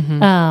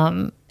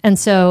 And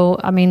so,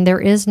 I mean, there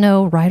is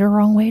no right or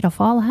wrong way to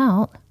fall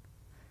out.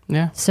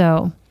 Yeah.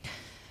 So,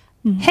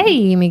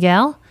 hey,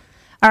 Miguel.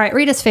 All right,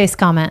 read his face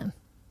comment.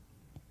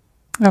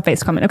 Oh,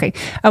 face comment. Okay.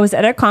 I was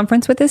at a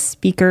conference with a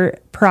speaker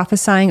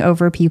prophesying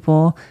over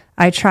people.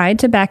 I tried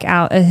to back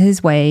out of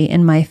his way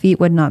and my feet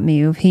would not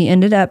move. He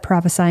ended up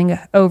prophesying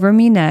over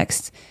me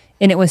next.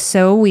 And it was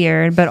so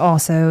weird, but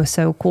also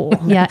so cool.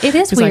 Yeah, it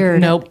is He's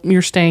weird. like, nope,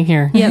 you're staying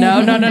here. Yeah. No,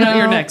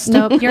 you're next.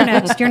 Nope, you're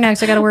next. You're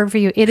next. I got a word for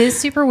you. It is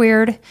super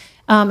weird.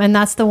 And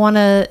that's the one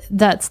that,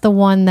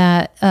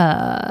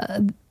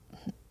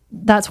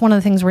 that's one of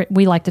the things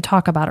we like to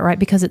talk about it, right?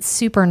 Because it's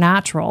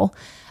supernatural.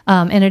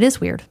 And it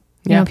is weird.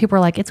 You know, people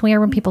are like, it's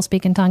weird when people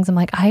speak in tongues. I'm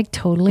like, I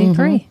totally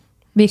agree,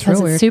 because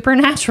it's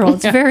supernatural.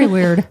 It's very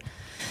weird.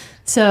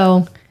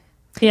 So,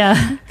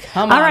 yeah.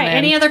 Come All on, right. man.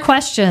 Any other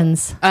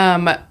questions?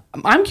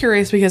 I'm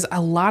curious because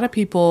a lot of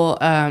people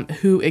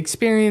who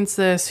experience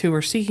this, who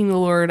are seeking the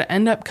Lord,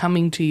 end up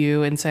coming to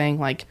you and saying,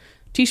 like,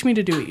 teach me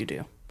to do what you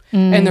do.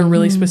 And they're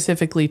really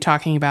specifically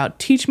talking about,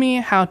 teach me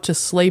how to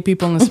slay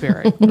people in the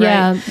Spirit. Right?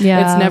 Yeah.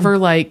 It's never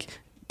like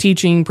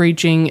teaching,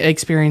 preaching,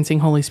 experiencing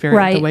Holy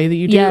Spirit the way that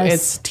you do. Yes.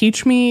 It's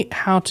teach me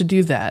how to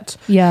do that.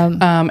 Yeah.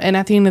 And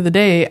at the end of the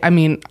day, I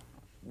mean,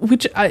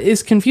 which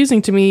is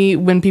confusing to me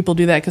when people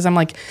do that, because I'm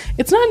like,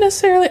 it's not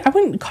necessarily, I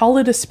wouldn't call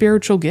it a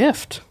spiritual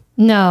gift.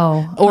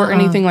 No. Or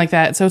anything like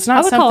that. So it's not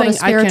I would something call it a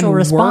spiritual I can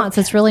response.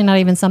 It's really not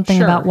even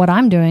something about what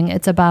I'm doing.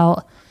 It's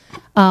about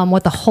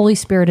what the Holy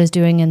Spirit is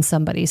doing in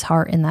somebody's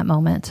heart in that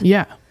moment.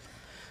 Yeah.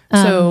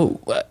 So,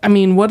 I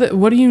mean, what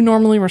do you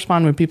normally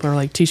respond when people are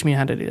like, teach me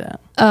how to do that?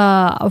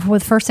 Well, the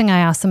first thing I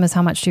ask them is,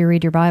 how much do you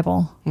read your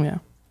Bible? Yeah.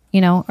 You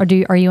know, or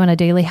are you in a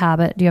daily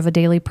habit? Do you have a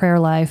daily prayer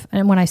life?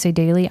 And when I say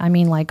daily, I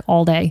mean like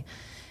all day.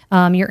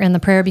 You're in the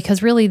prayer,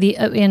 because really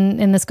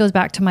and this goes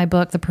back to my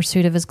book, The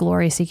Pursuit of His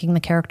Glory, Seeking the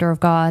Character of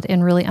God,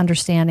 and really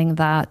understanding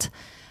that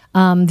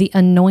the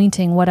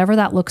anointing, whatever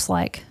that looks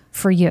like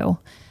for you,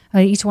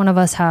 each one of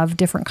us have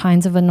different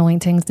kinds of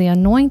anointings. The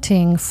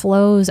anointing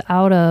flows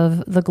out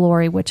of the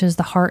glory, which is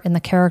the heart and the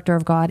character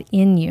of God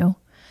in you.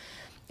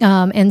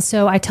 And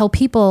so I tell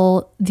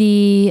people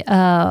the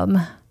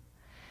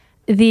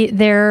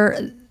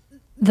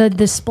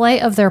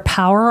display of their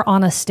power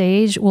on a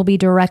stage will be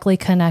directly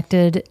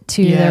connected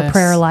to their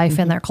prayer life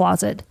in their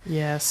closet.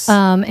 Yes.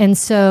 And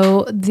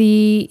so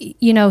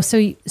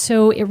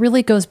so it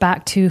really goes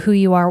back to who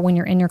you are when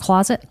you're in your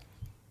closet,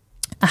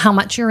 how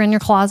much you're in your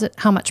closet,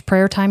 how much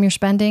prayer time you're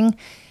spending,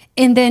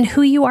 and then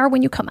who you are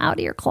when you come out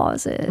of your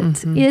closet.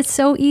 It's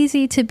so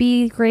easy to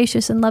be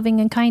gracious and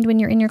loving and kind when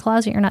you're in your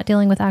closet. You're not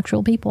dealing with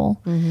actual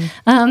people.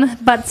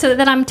 But so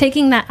that I'm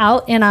taking that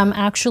out and I'm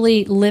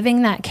actually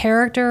living that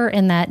character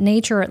and that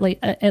nature,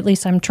 at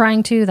least I'm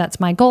trying to. That's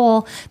my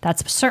goal.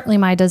 That's certainly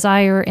my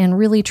desire, and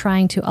really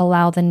trying to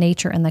allow the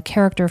nature and the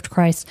character of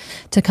Christ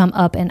to come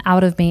up and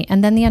out of me.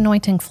 And then the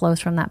anointing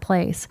flows from that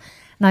place.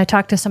 And I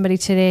talked to somebody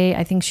today,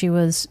 I think she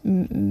was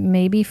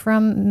maybe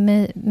from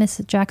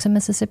Jackson,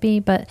 Mississippi,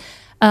 but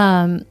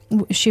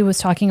she was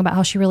talking about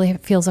how she really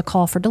feels a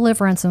call for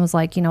deliverance and was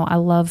like, I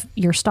love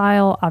your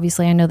style.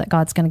 Obviously, I know that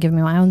God's going to give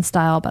me my own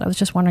style, but I was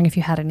just wondering if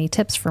you had any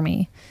tips for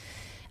me.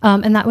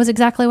 And that was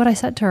exactly what I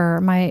said to her.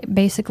 I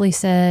basically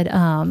said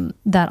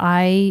that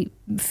I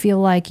feel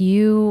like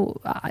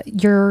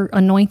your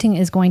anointing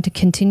is going to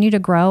continue to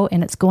grow,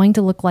 and it's going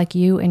to look like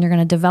you, and you're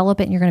going to develop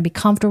it, and you're going to be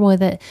comfortable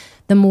with it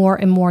the more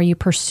and more you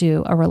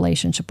pursue a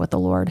relationship with the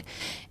Lord.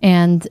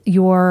 And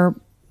the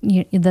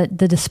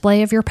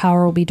display of your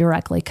power will be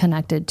directly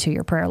connected to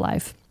your prayer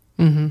life.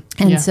 Mm-hmm.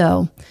 And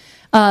so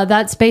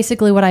that's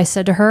basically what I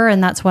said to her,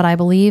 and that's what I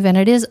believe. And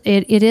it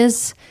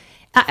is.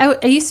 I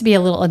used to be a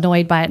little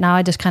annoyed by it. Now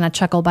I just kind of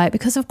chuckle by it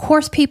because, of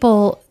course,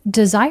 people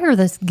desire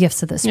the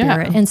gifts of the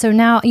Spirit. Yeah. And so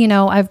now,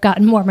 I've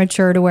gotten more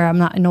mature to where I'm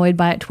not annoyed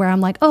by it, to where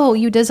I'm like, oh,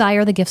 you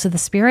desire the gifts of the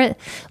Spirit?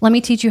 Let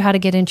me teach you how to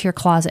get into your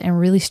closet and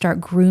really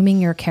start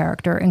grooming your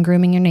character and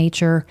grooming your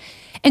nature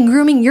and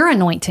grooming your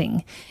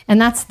anointing.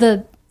 And that's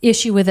the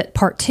issue with it.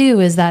 Part 2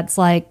 is that's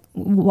like,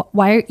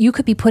 why you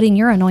could be putting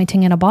your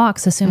anointing in a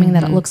box, assuming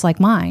that it looks like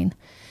mine.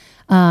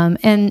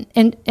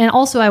 And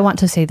also I want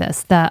to say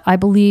this, that I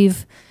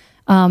believe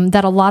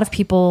that a lot of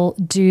people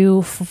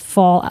do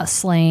fall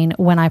slain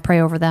when I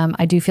pray over them.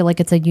 I do feel like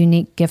it's a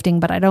unique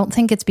gifting, but I don't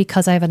think it's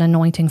because I have an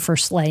anointing for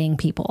slaying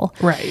people.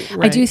 Right.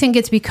 I do think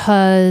it's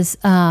because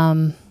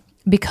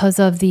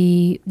of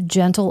the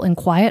gentle and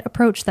quiet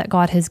approach that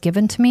God has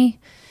given to me.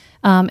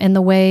 And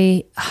the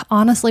way,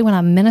 honestly, when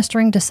I'm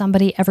ministering to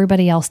somebody,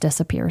 everybody else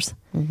disappears.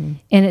 Mm-hmm.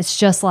 And it's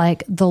just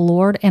like the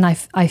Lord, and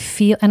I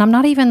feel, and I'm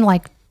not even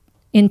like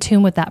in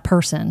tune with that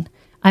person.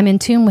 I'm in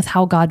tune with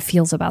how God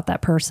feels about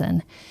that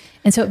person.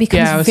 And so it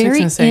becomes I was very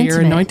going to say, intimate.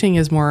 your anointing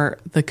is more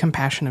the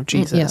compassion of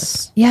Jesus.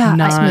 Yes. Yeah.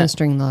 Not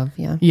ministering love.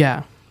 Yeah.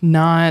 Yeah.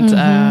 Not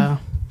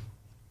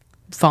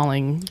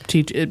touching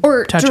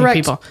direct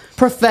people.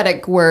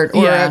 Prophetic word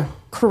or a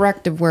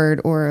corrective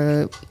word or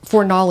a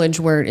foreknowledge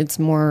word. It's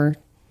more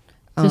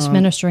just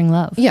ministering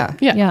love. Yeah.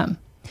 Yeah.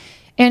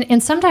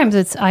 And sometimes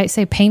it's, I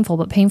say painful,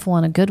 but painful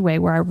in a good way,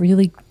 where I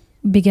really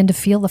begin to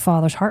feel the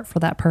Father's heart for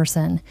that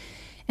person.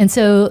 And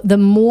so the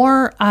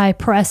more I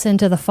press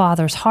into the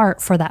Father's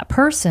heart for that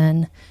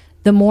person,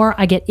 the more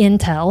I get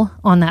intel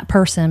on that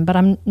person, but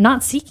I'm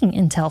not seeking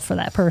intel for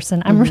that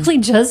person. I'm really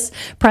just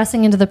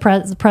pressing into the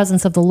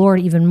presence of the Lord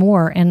even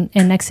more. And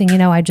next thing you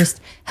know, I just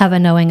have a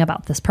knowing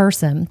about this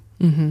person.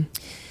 Mm-hmm.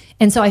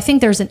 And so I think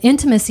there's an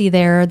intimacy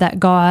there that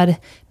God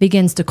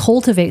begins to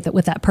cultivate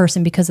with that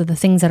person, because of the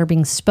things that are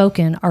being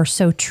spoken are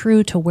so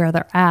true to where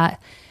they're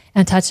at.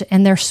 And touch,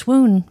 and they're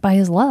swooned by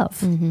his love.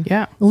 Mm-hmm.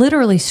 Yeah.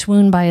 Literally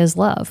swooned by his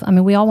love. I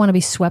mean, we all want to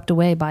be swept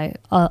away by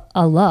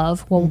a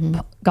love.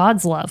 Well,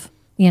 God's love,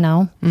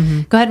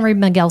 Mm-hmm. Go ahead and read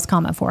Miguel's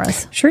comment for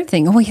us. Sure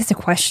thing. Oh, he has a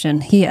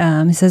question. He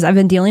says, I've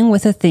been dealing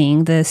with a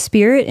thing. The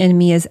Spirit in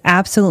me is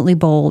absolutely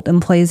bold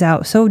and plays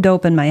out so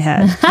dope in my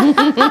head.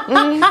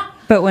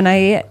 But when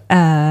I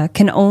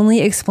can only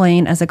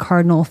explain as a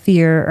cardinal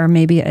fear or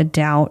maybe a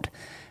doubt,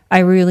 I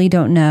really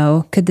don't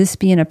know. Could this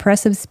be an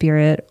oppressive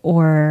spirit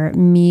or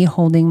me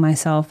holding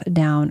myself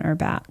down or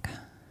back?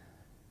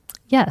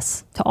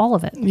 Yes, to all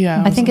of it.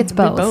 Yeah. I think it's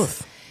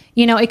both.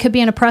 It could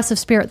be an oppressive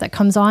spirit that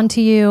comes onto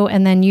you,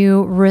 and then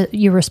you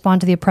respond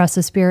to the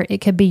oppressive spirit.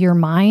 It could be your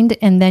mind,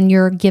 and then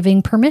you're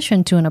giving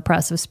permission to an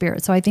oppressive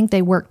spirit. So I think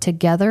they work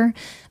together.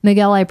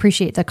 Miguel, I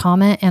appreciate the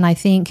comment, and I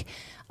think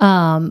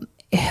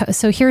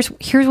so here's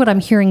what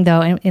I'm hearing,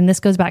 though, and this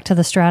goes back to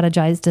the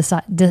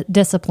strategized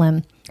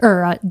discipline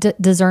or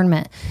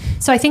discernment.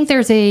 So I think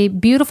there's a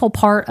beautiful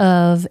part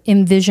of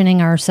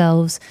envisioning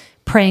ourselves,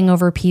 praying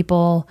over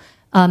people,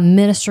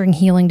 ministering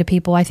healing to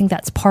people. I think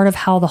that's part of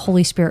how the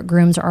Holy Spirit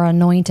grooms our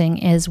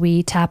anointing, as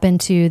we tap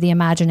into the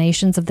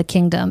imaginations of the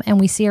kingdom and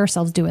we see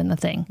ourselves doing the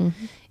thing.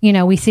 Mm-hmm.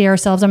 We see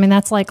ourselves,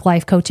 that's like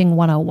life coaching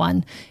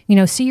 101.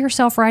 See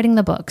yourself writing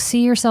the book,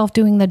 see yourself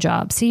doing the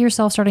job, see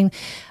yourself starting.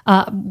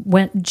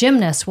 When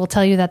gymnasts will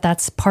tell you that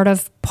that's part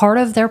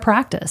of their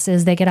practice,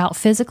 is they get out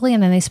physically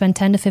and then they spend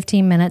 10 to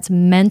 15 minutes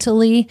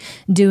mentally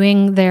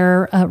doing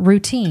their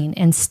routine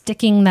and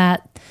sticking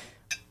that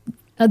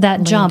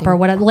jump or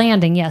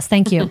landing. Yes.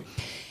 Thank you.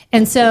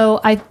 And so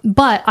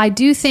I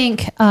do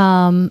think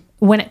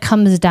when it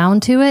comes down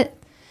to it,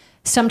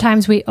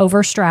 sometimes we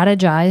over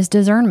strategize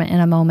discernment in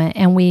a moment,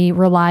 and we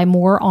rely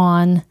more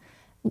on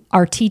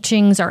our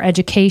teachings, our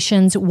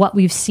educations, what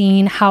we've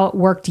seen, how it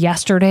worked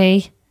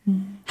yesterday,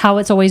 how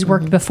it's always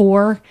worked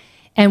before.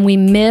 And we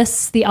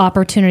miss the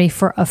opportunity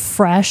for a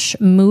fresh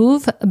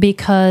move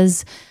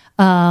because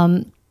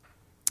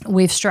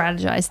we've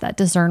strategized that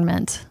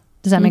discernment.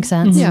 Does that make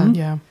sense? Yeah.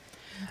 Yeah.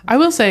 I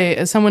will say,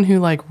 as someone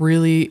who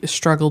really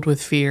struggled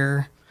with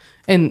fear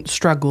and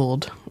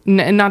struggled,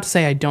 and not to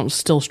say I don't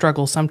still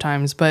struggle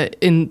sometimes, but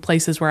in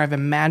places where I've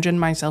imagined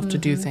myself to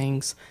do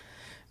things,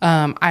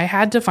 I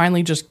had to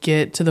finally just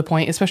get to the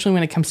point, especially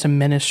when it comes to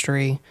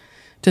ministry,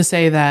 to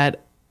say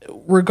that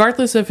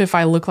regardless of if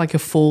I look like a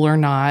fool or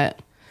not,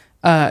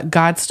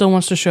 God still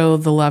wants to show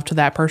the love to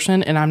that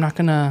person, and I'm not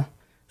going to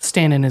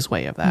stand in his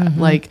way of that.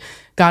 Like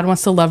God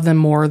wants to love them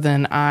more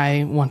than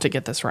I want to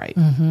get this right.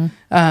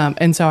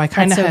 And so I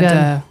kind of had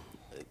to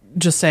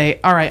just say,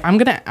 all right, I'm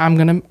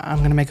going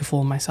to make a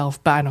fool of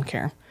myself, but I don't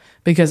care,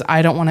 because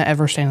I don't want to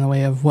ever stand in the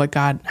way of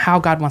how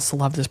God wants to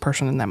love this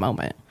person in that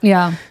moment.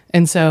 Yeah.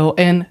 And so,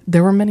 and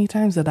there were many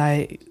times that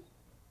I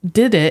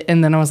did it,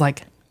 and then I was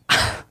like,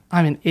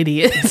 I'm an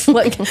idiot.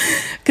 Like,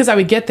 because I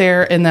would get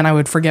there and then I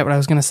would forget what I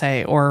was going to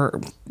say, or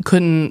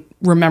couldn't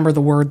remember the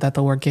word that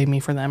the Lord gave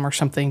me for them or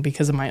something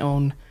because of my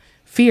own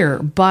fear.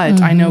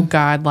 But I know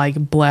God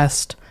like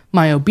blessed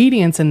my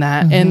obedience in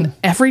that. And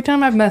every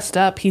time I've messed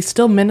up, he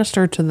still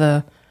ministered to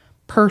the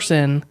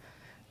person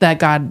that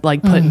God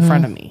like put in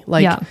front of me,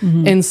 like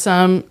in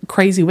some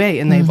crazy way.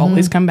 And they've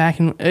always come back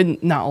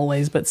and not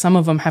always, but some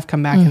of them have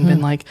come back and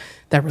been like,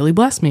 that really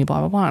blessed me, blah,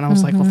 blah, blah. And I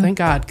was like, well, thank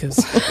God.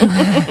 Cause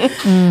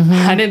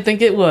I didn't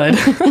think it would.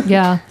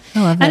 Yeah.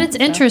 I love and it's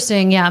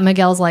interesting. Yeah.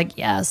 Miguel's like,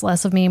 yes,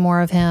 less of me,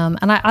 more of him.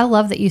 And I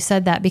love that you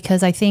said that,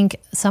 because I think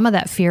some of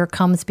that fear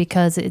comes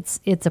because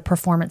it's a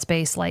performance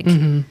based, like,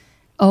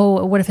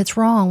 oh, what if it's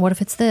wrong? What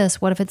if it's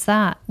this? What if it's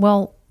that?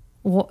 Well,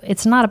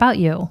 it's not about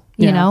you,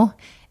 you know?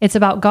 It's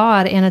about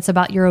God, and it's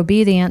about your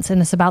obedience,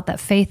 and it's about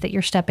that faith that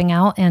you're stepping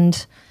out.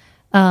 And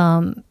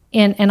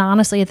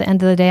honestly, at the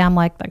end of the day, I'm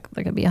like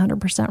they could be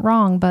 100%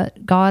 wrong,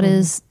 but God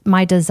is,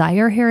 my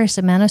desire here is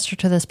to minister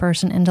to this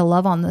person and to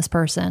love on this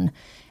person.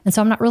 And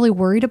so I'm not really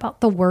worried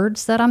about the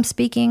words that I'm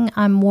speaking.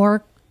 I'm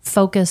more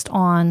focused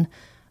on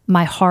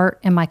my heart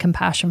and my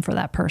compassion for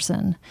that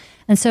person.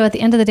 And so at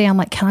the end of the day, I'm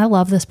like, can I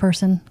love this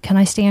person? Can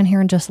I stand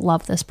here and just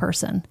love this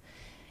person?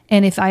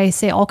 And if I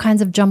say all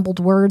kinds of jumbled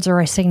words,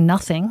 or I say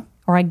nothing,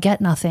 or I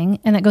get nothing,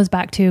 and it goes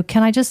back to,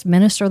 can I just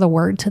minister the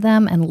word to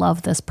them and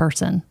love this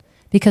person?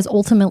 Because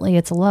ultimately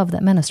it's love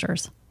that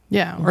ministers.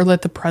 Yeah. Or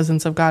let the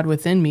presence of God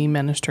within me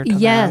minister to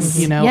them,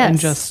 you know, and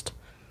just,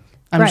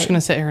 I'm just going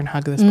to sit here and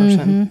hug this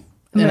person.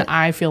 And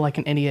I feel like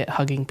an idiot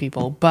hugging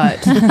people,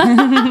 but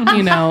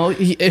you know,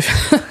 if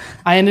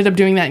I ended up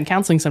doing that in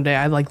counseling someday,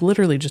 I like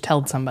literally just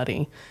held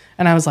somebody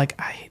and I was like,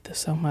 I hate this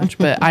so much,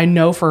 but I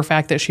know for a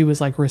fact that she was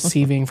like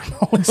receiving from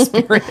the Holy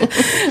Spirit.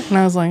 And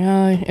I was like,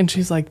 and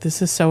she's like,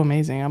 this is so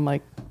amazing. I'm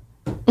like,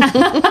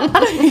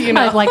 you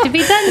know, I'd like to be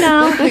done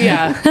now.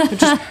 Yeah.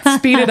 Just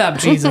speed it up,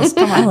 Jesus.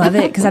 Come on. I love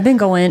it, because I've been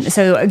going,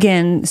 so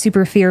again,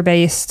 super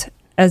fear-based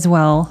as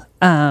well.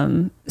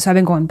 So I've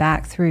been going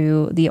back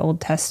through the Old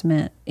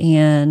Testament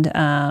and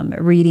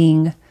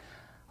reading,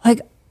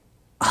 like,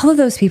 all of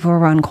those people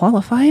were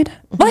unqualified.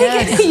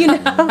 Like, you know,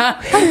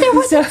 like there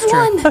wasn't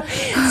one.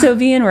 So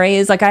being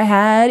raised, like, I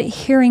had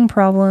hearing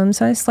problems,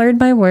 so I slurred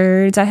my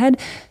words. I had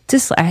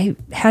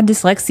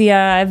dyslexia.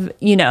 I've,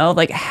 you know,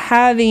 like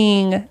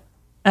having,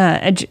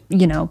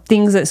 you know,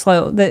 things that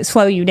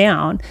slow you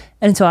down.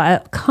 And so I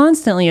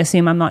constantly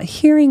assume I'm not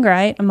hearing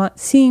right. I'm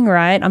not seeing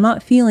right. I'm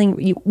not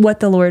feeling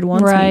what the Lord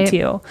wants me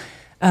to.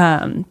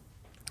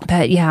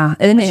 But yeah,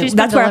 and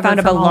that's where I found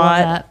a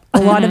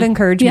lot of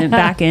encouragement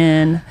back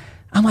in.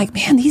 I'm like,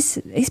 man, these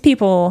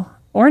people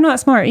are not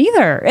smart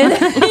either. And,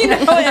 you know,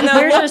 and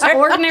they're just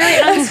ordinary,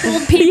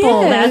 unschooled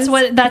people. Yes.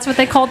 That's what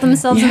they called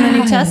themselves in the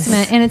New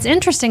Testament. And it's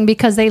interesting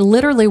because they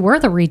literally were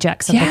the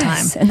rejects of the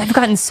time. And they've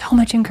gotten so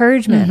much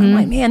encouragement. I'm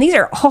like, man, these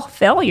are all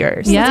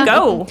failures. Let's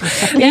go.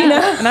 You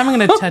know? And I'm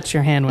going to touch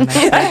your hand when I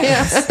say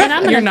this.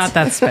 And you're not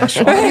that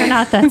special. You're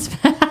not that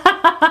special.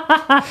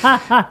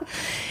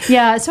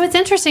 Yeah, so it's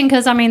interesting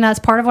because, I mean, that's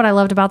part of what I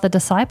loved about the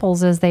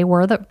disciples is they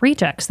were the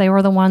rejects. They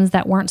were the ones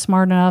that weren't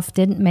smart enough,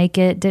 didn't make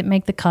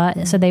the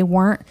cut. So they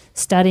weren't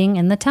studying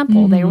in the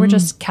temple. They were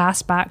just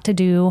cast back to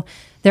do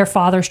their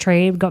father's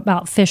trade, go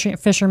about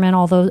fishermen,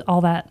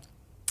 all that.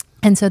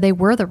 And so they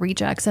were the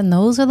rejects, and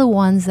those are the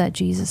ones that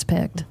Jesus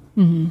picked.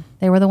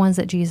 They were the ones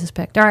that Jesus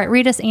picked. All right,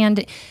 read us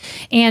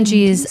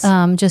Angie's,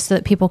 just so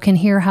that people can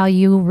hear how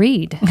you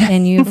read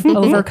and you've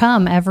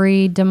overcome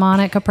every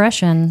demonic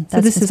oppression.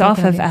 So this is off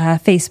of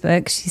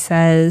Facebook. She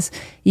says,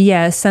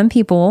 yes, some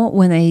people,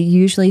 when they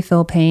usually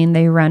feel pain,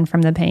 they run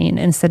from the pain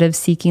instead of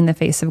seeking the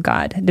face of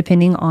God,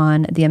 depending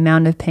on the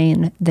amount of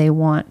pain they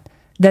want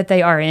that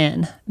they are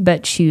in,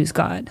 but choose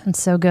God.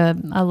 It's so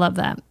good. I love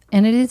that.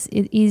 And it is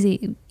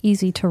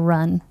easy to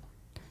run,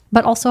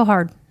 but also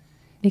hard.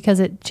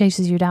 Because it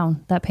chases you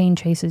down. That pain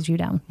chases you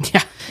down.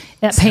 Yeah.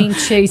 That pain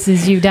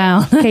chases you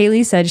down.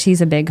 Kaylee said she's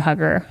a big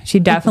hugger. She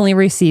definitely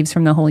receives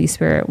from the Holy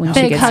Spirit when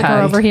she gets hugged. Big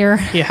hugger over here.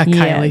 Yeah, Kylie.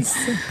 Yes.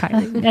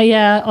 Kylie.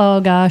 Yeah.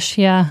 Oh, gosh.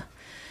 Yeah.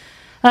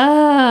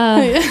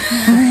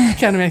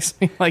 Kind of makes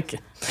me like...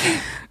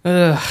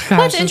 Gosh,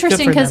 that's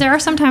interesting because there are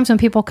some times when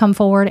people come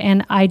forward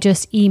and I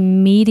just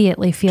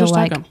immediately feel just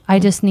like I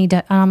just need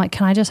to... And I'm like,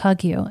 can I just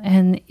hug you?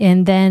 And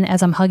then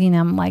as I'm hugging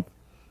them, I'm like,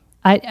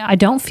 I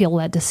don't feel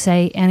led to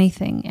say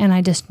anything. And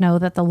I just know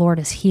that the Lord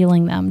is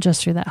healing them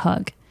just through that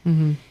hug.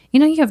 You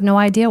know, you have no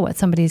idea what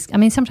somebody's... I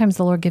mean, sometimes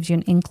the Lord gives you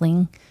an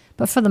inkling,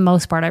 but for the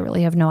most part, I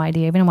really have no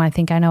idea. Even when I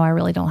think I know, I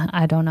really don't.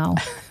 I don't know.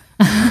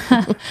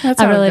 I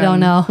really don't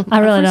know. I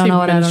really don't know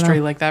what I don't know. Ministry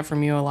like that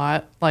from you a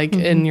lot. Like,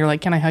 and you're like,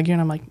 can I hug you?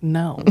 And I'm like,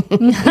 no.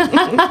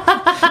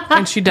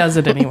 And she does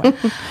it anyway.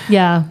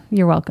 Yeah,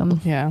 you're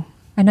welcome. Yeah.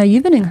 I know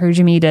you've been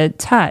encouraging me to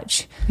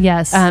touch.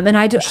 Yes. And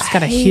I She's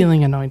got a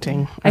healing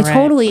anointing. I Right.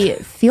 totally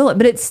feel it,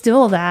 but it's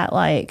still that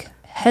like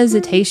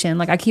hesitation.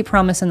 Like I keep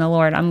promising the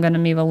Lord, I'm going to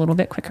move a little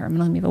bit quicker. I'm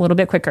going to move a little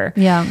bit quicker.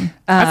 Yeah.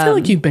 I feel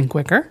like you've been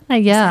quicker.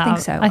 Yeah. I think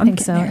so. I I'm think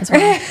so getting as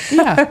well.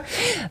 Yeah.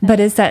 But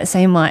it's that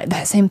same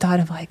thought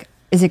of like,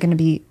 is it going to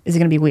be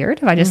weird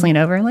if I just lean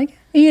over and like,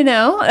 you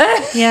know,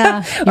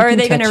 Yeah. or are can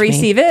they going to touch me.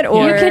 receive it?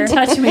 Or You can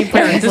touch me.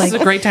 Yeah, this is a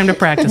great time to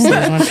practice this.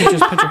 Why don't you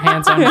just put your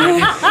hands on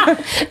me?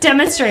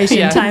 Demonstration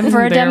Yeah. time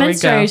for a There we go.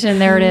 demonstration.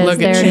 There it is. Look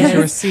there at it you is.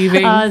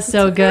 receiving.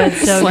 So good.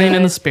 So Slain good.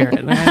 in the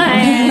spirit.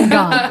 And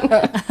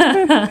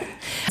gone.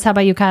 So how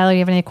about you, Kyler? You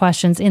have any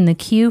questions in the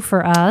queue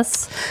for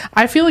us?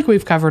 I feel like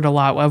we've covered a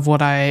lot of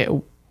what I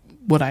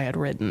had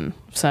written.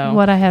 So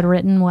What I had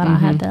written, what I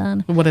had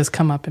done. what has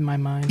come up in my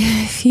mind.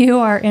 If you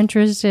are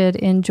interested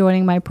in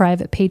joining my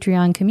private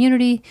Patreon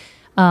community,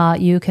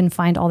 you can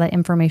find all that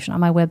information on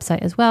my website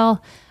as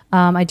well.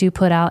 I do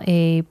put out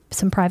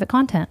some private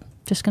content.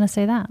 Just going to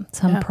say that.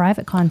 Some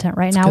private content.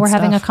 Right now good we're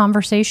having a stuff.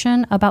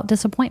 conversation about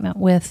disappointment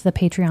with the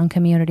Patreon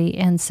community.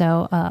 And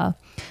so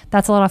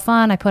that's a lot of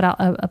fun. I put out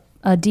a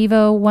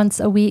Devo once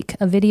a week,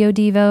 a video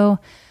Devo.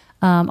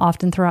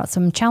 Often throw out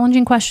some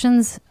challenging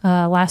questions.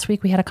 Last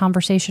week we had a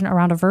conversation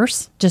around a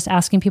verse, just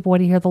asking people, what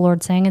do you hear the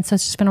Lord saying? And so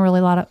it's just been a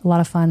really lot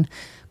of fun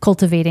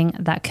cultivating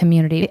that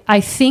community.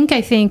 I think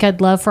I'd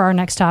love for our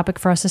next topic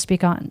for us to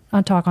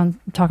talk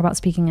about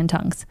speaking in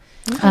tongues.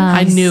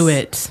 I knew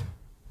it.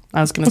 I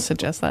was going to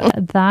suggest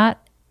that. That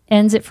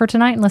ends it for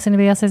tonight, unless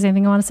anybody else has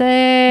anything you want to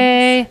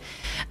say.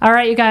 All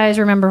right, you guys,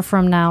 remember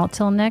from now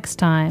till next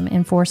time,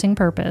 enforcing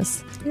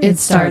purpose. It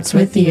starts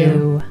with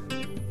you.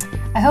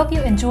 I hope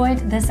you enjoyed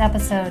this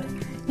episode.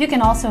 You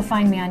can also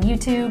find me on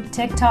YouTube,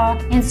 TikTok,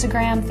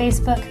 Instagram,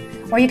 Facebook,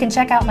 or you can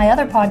check out my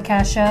other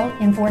podcast show,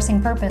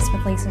 Enforcing Purpose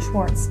with Lisa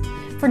Schwartz.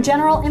 For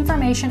general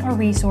information or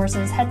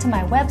resources, head to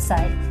my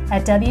website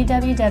at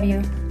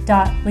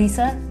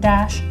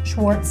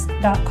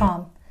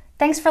www.lisa-schwartz.com.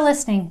 Thanks for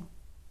listening.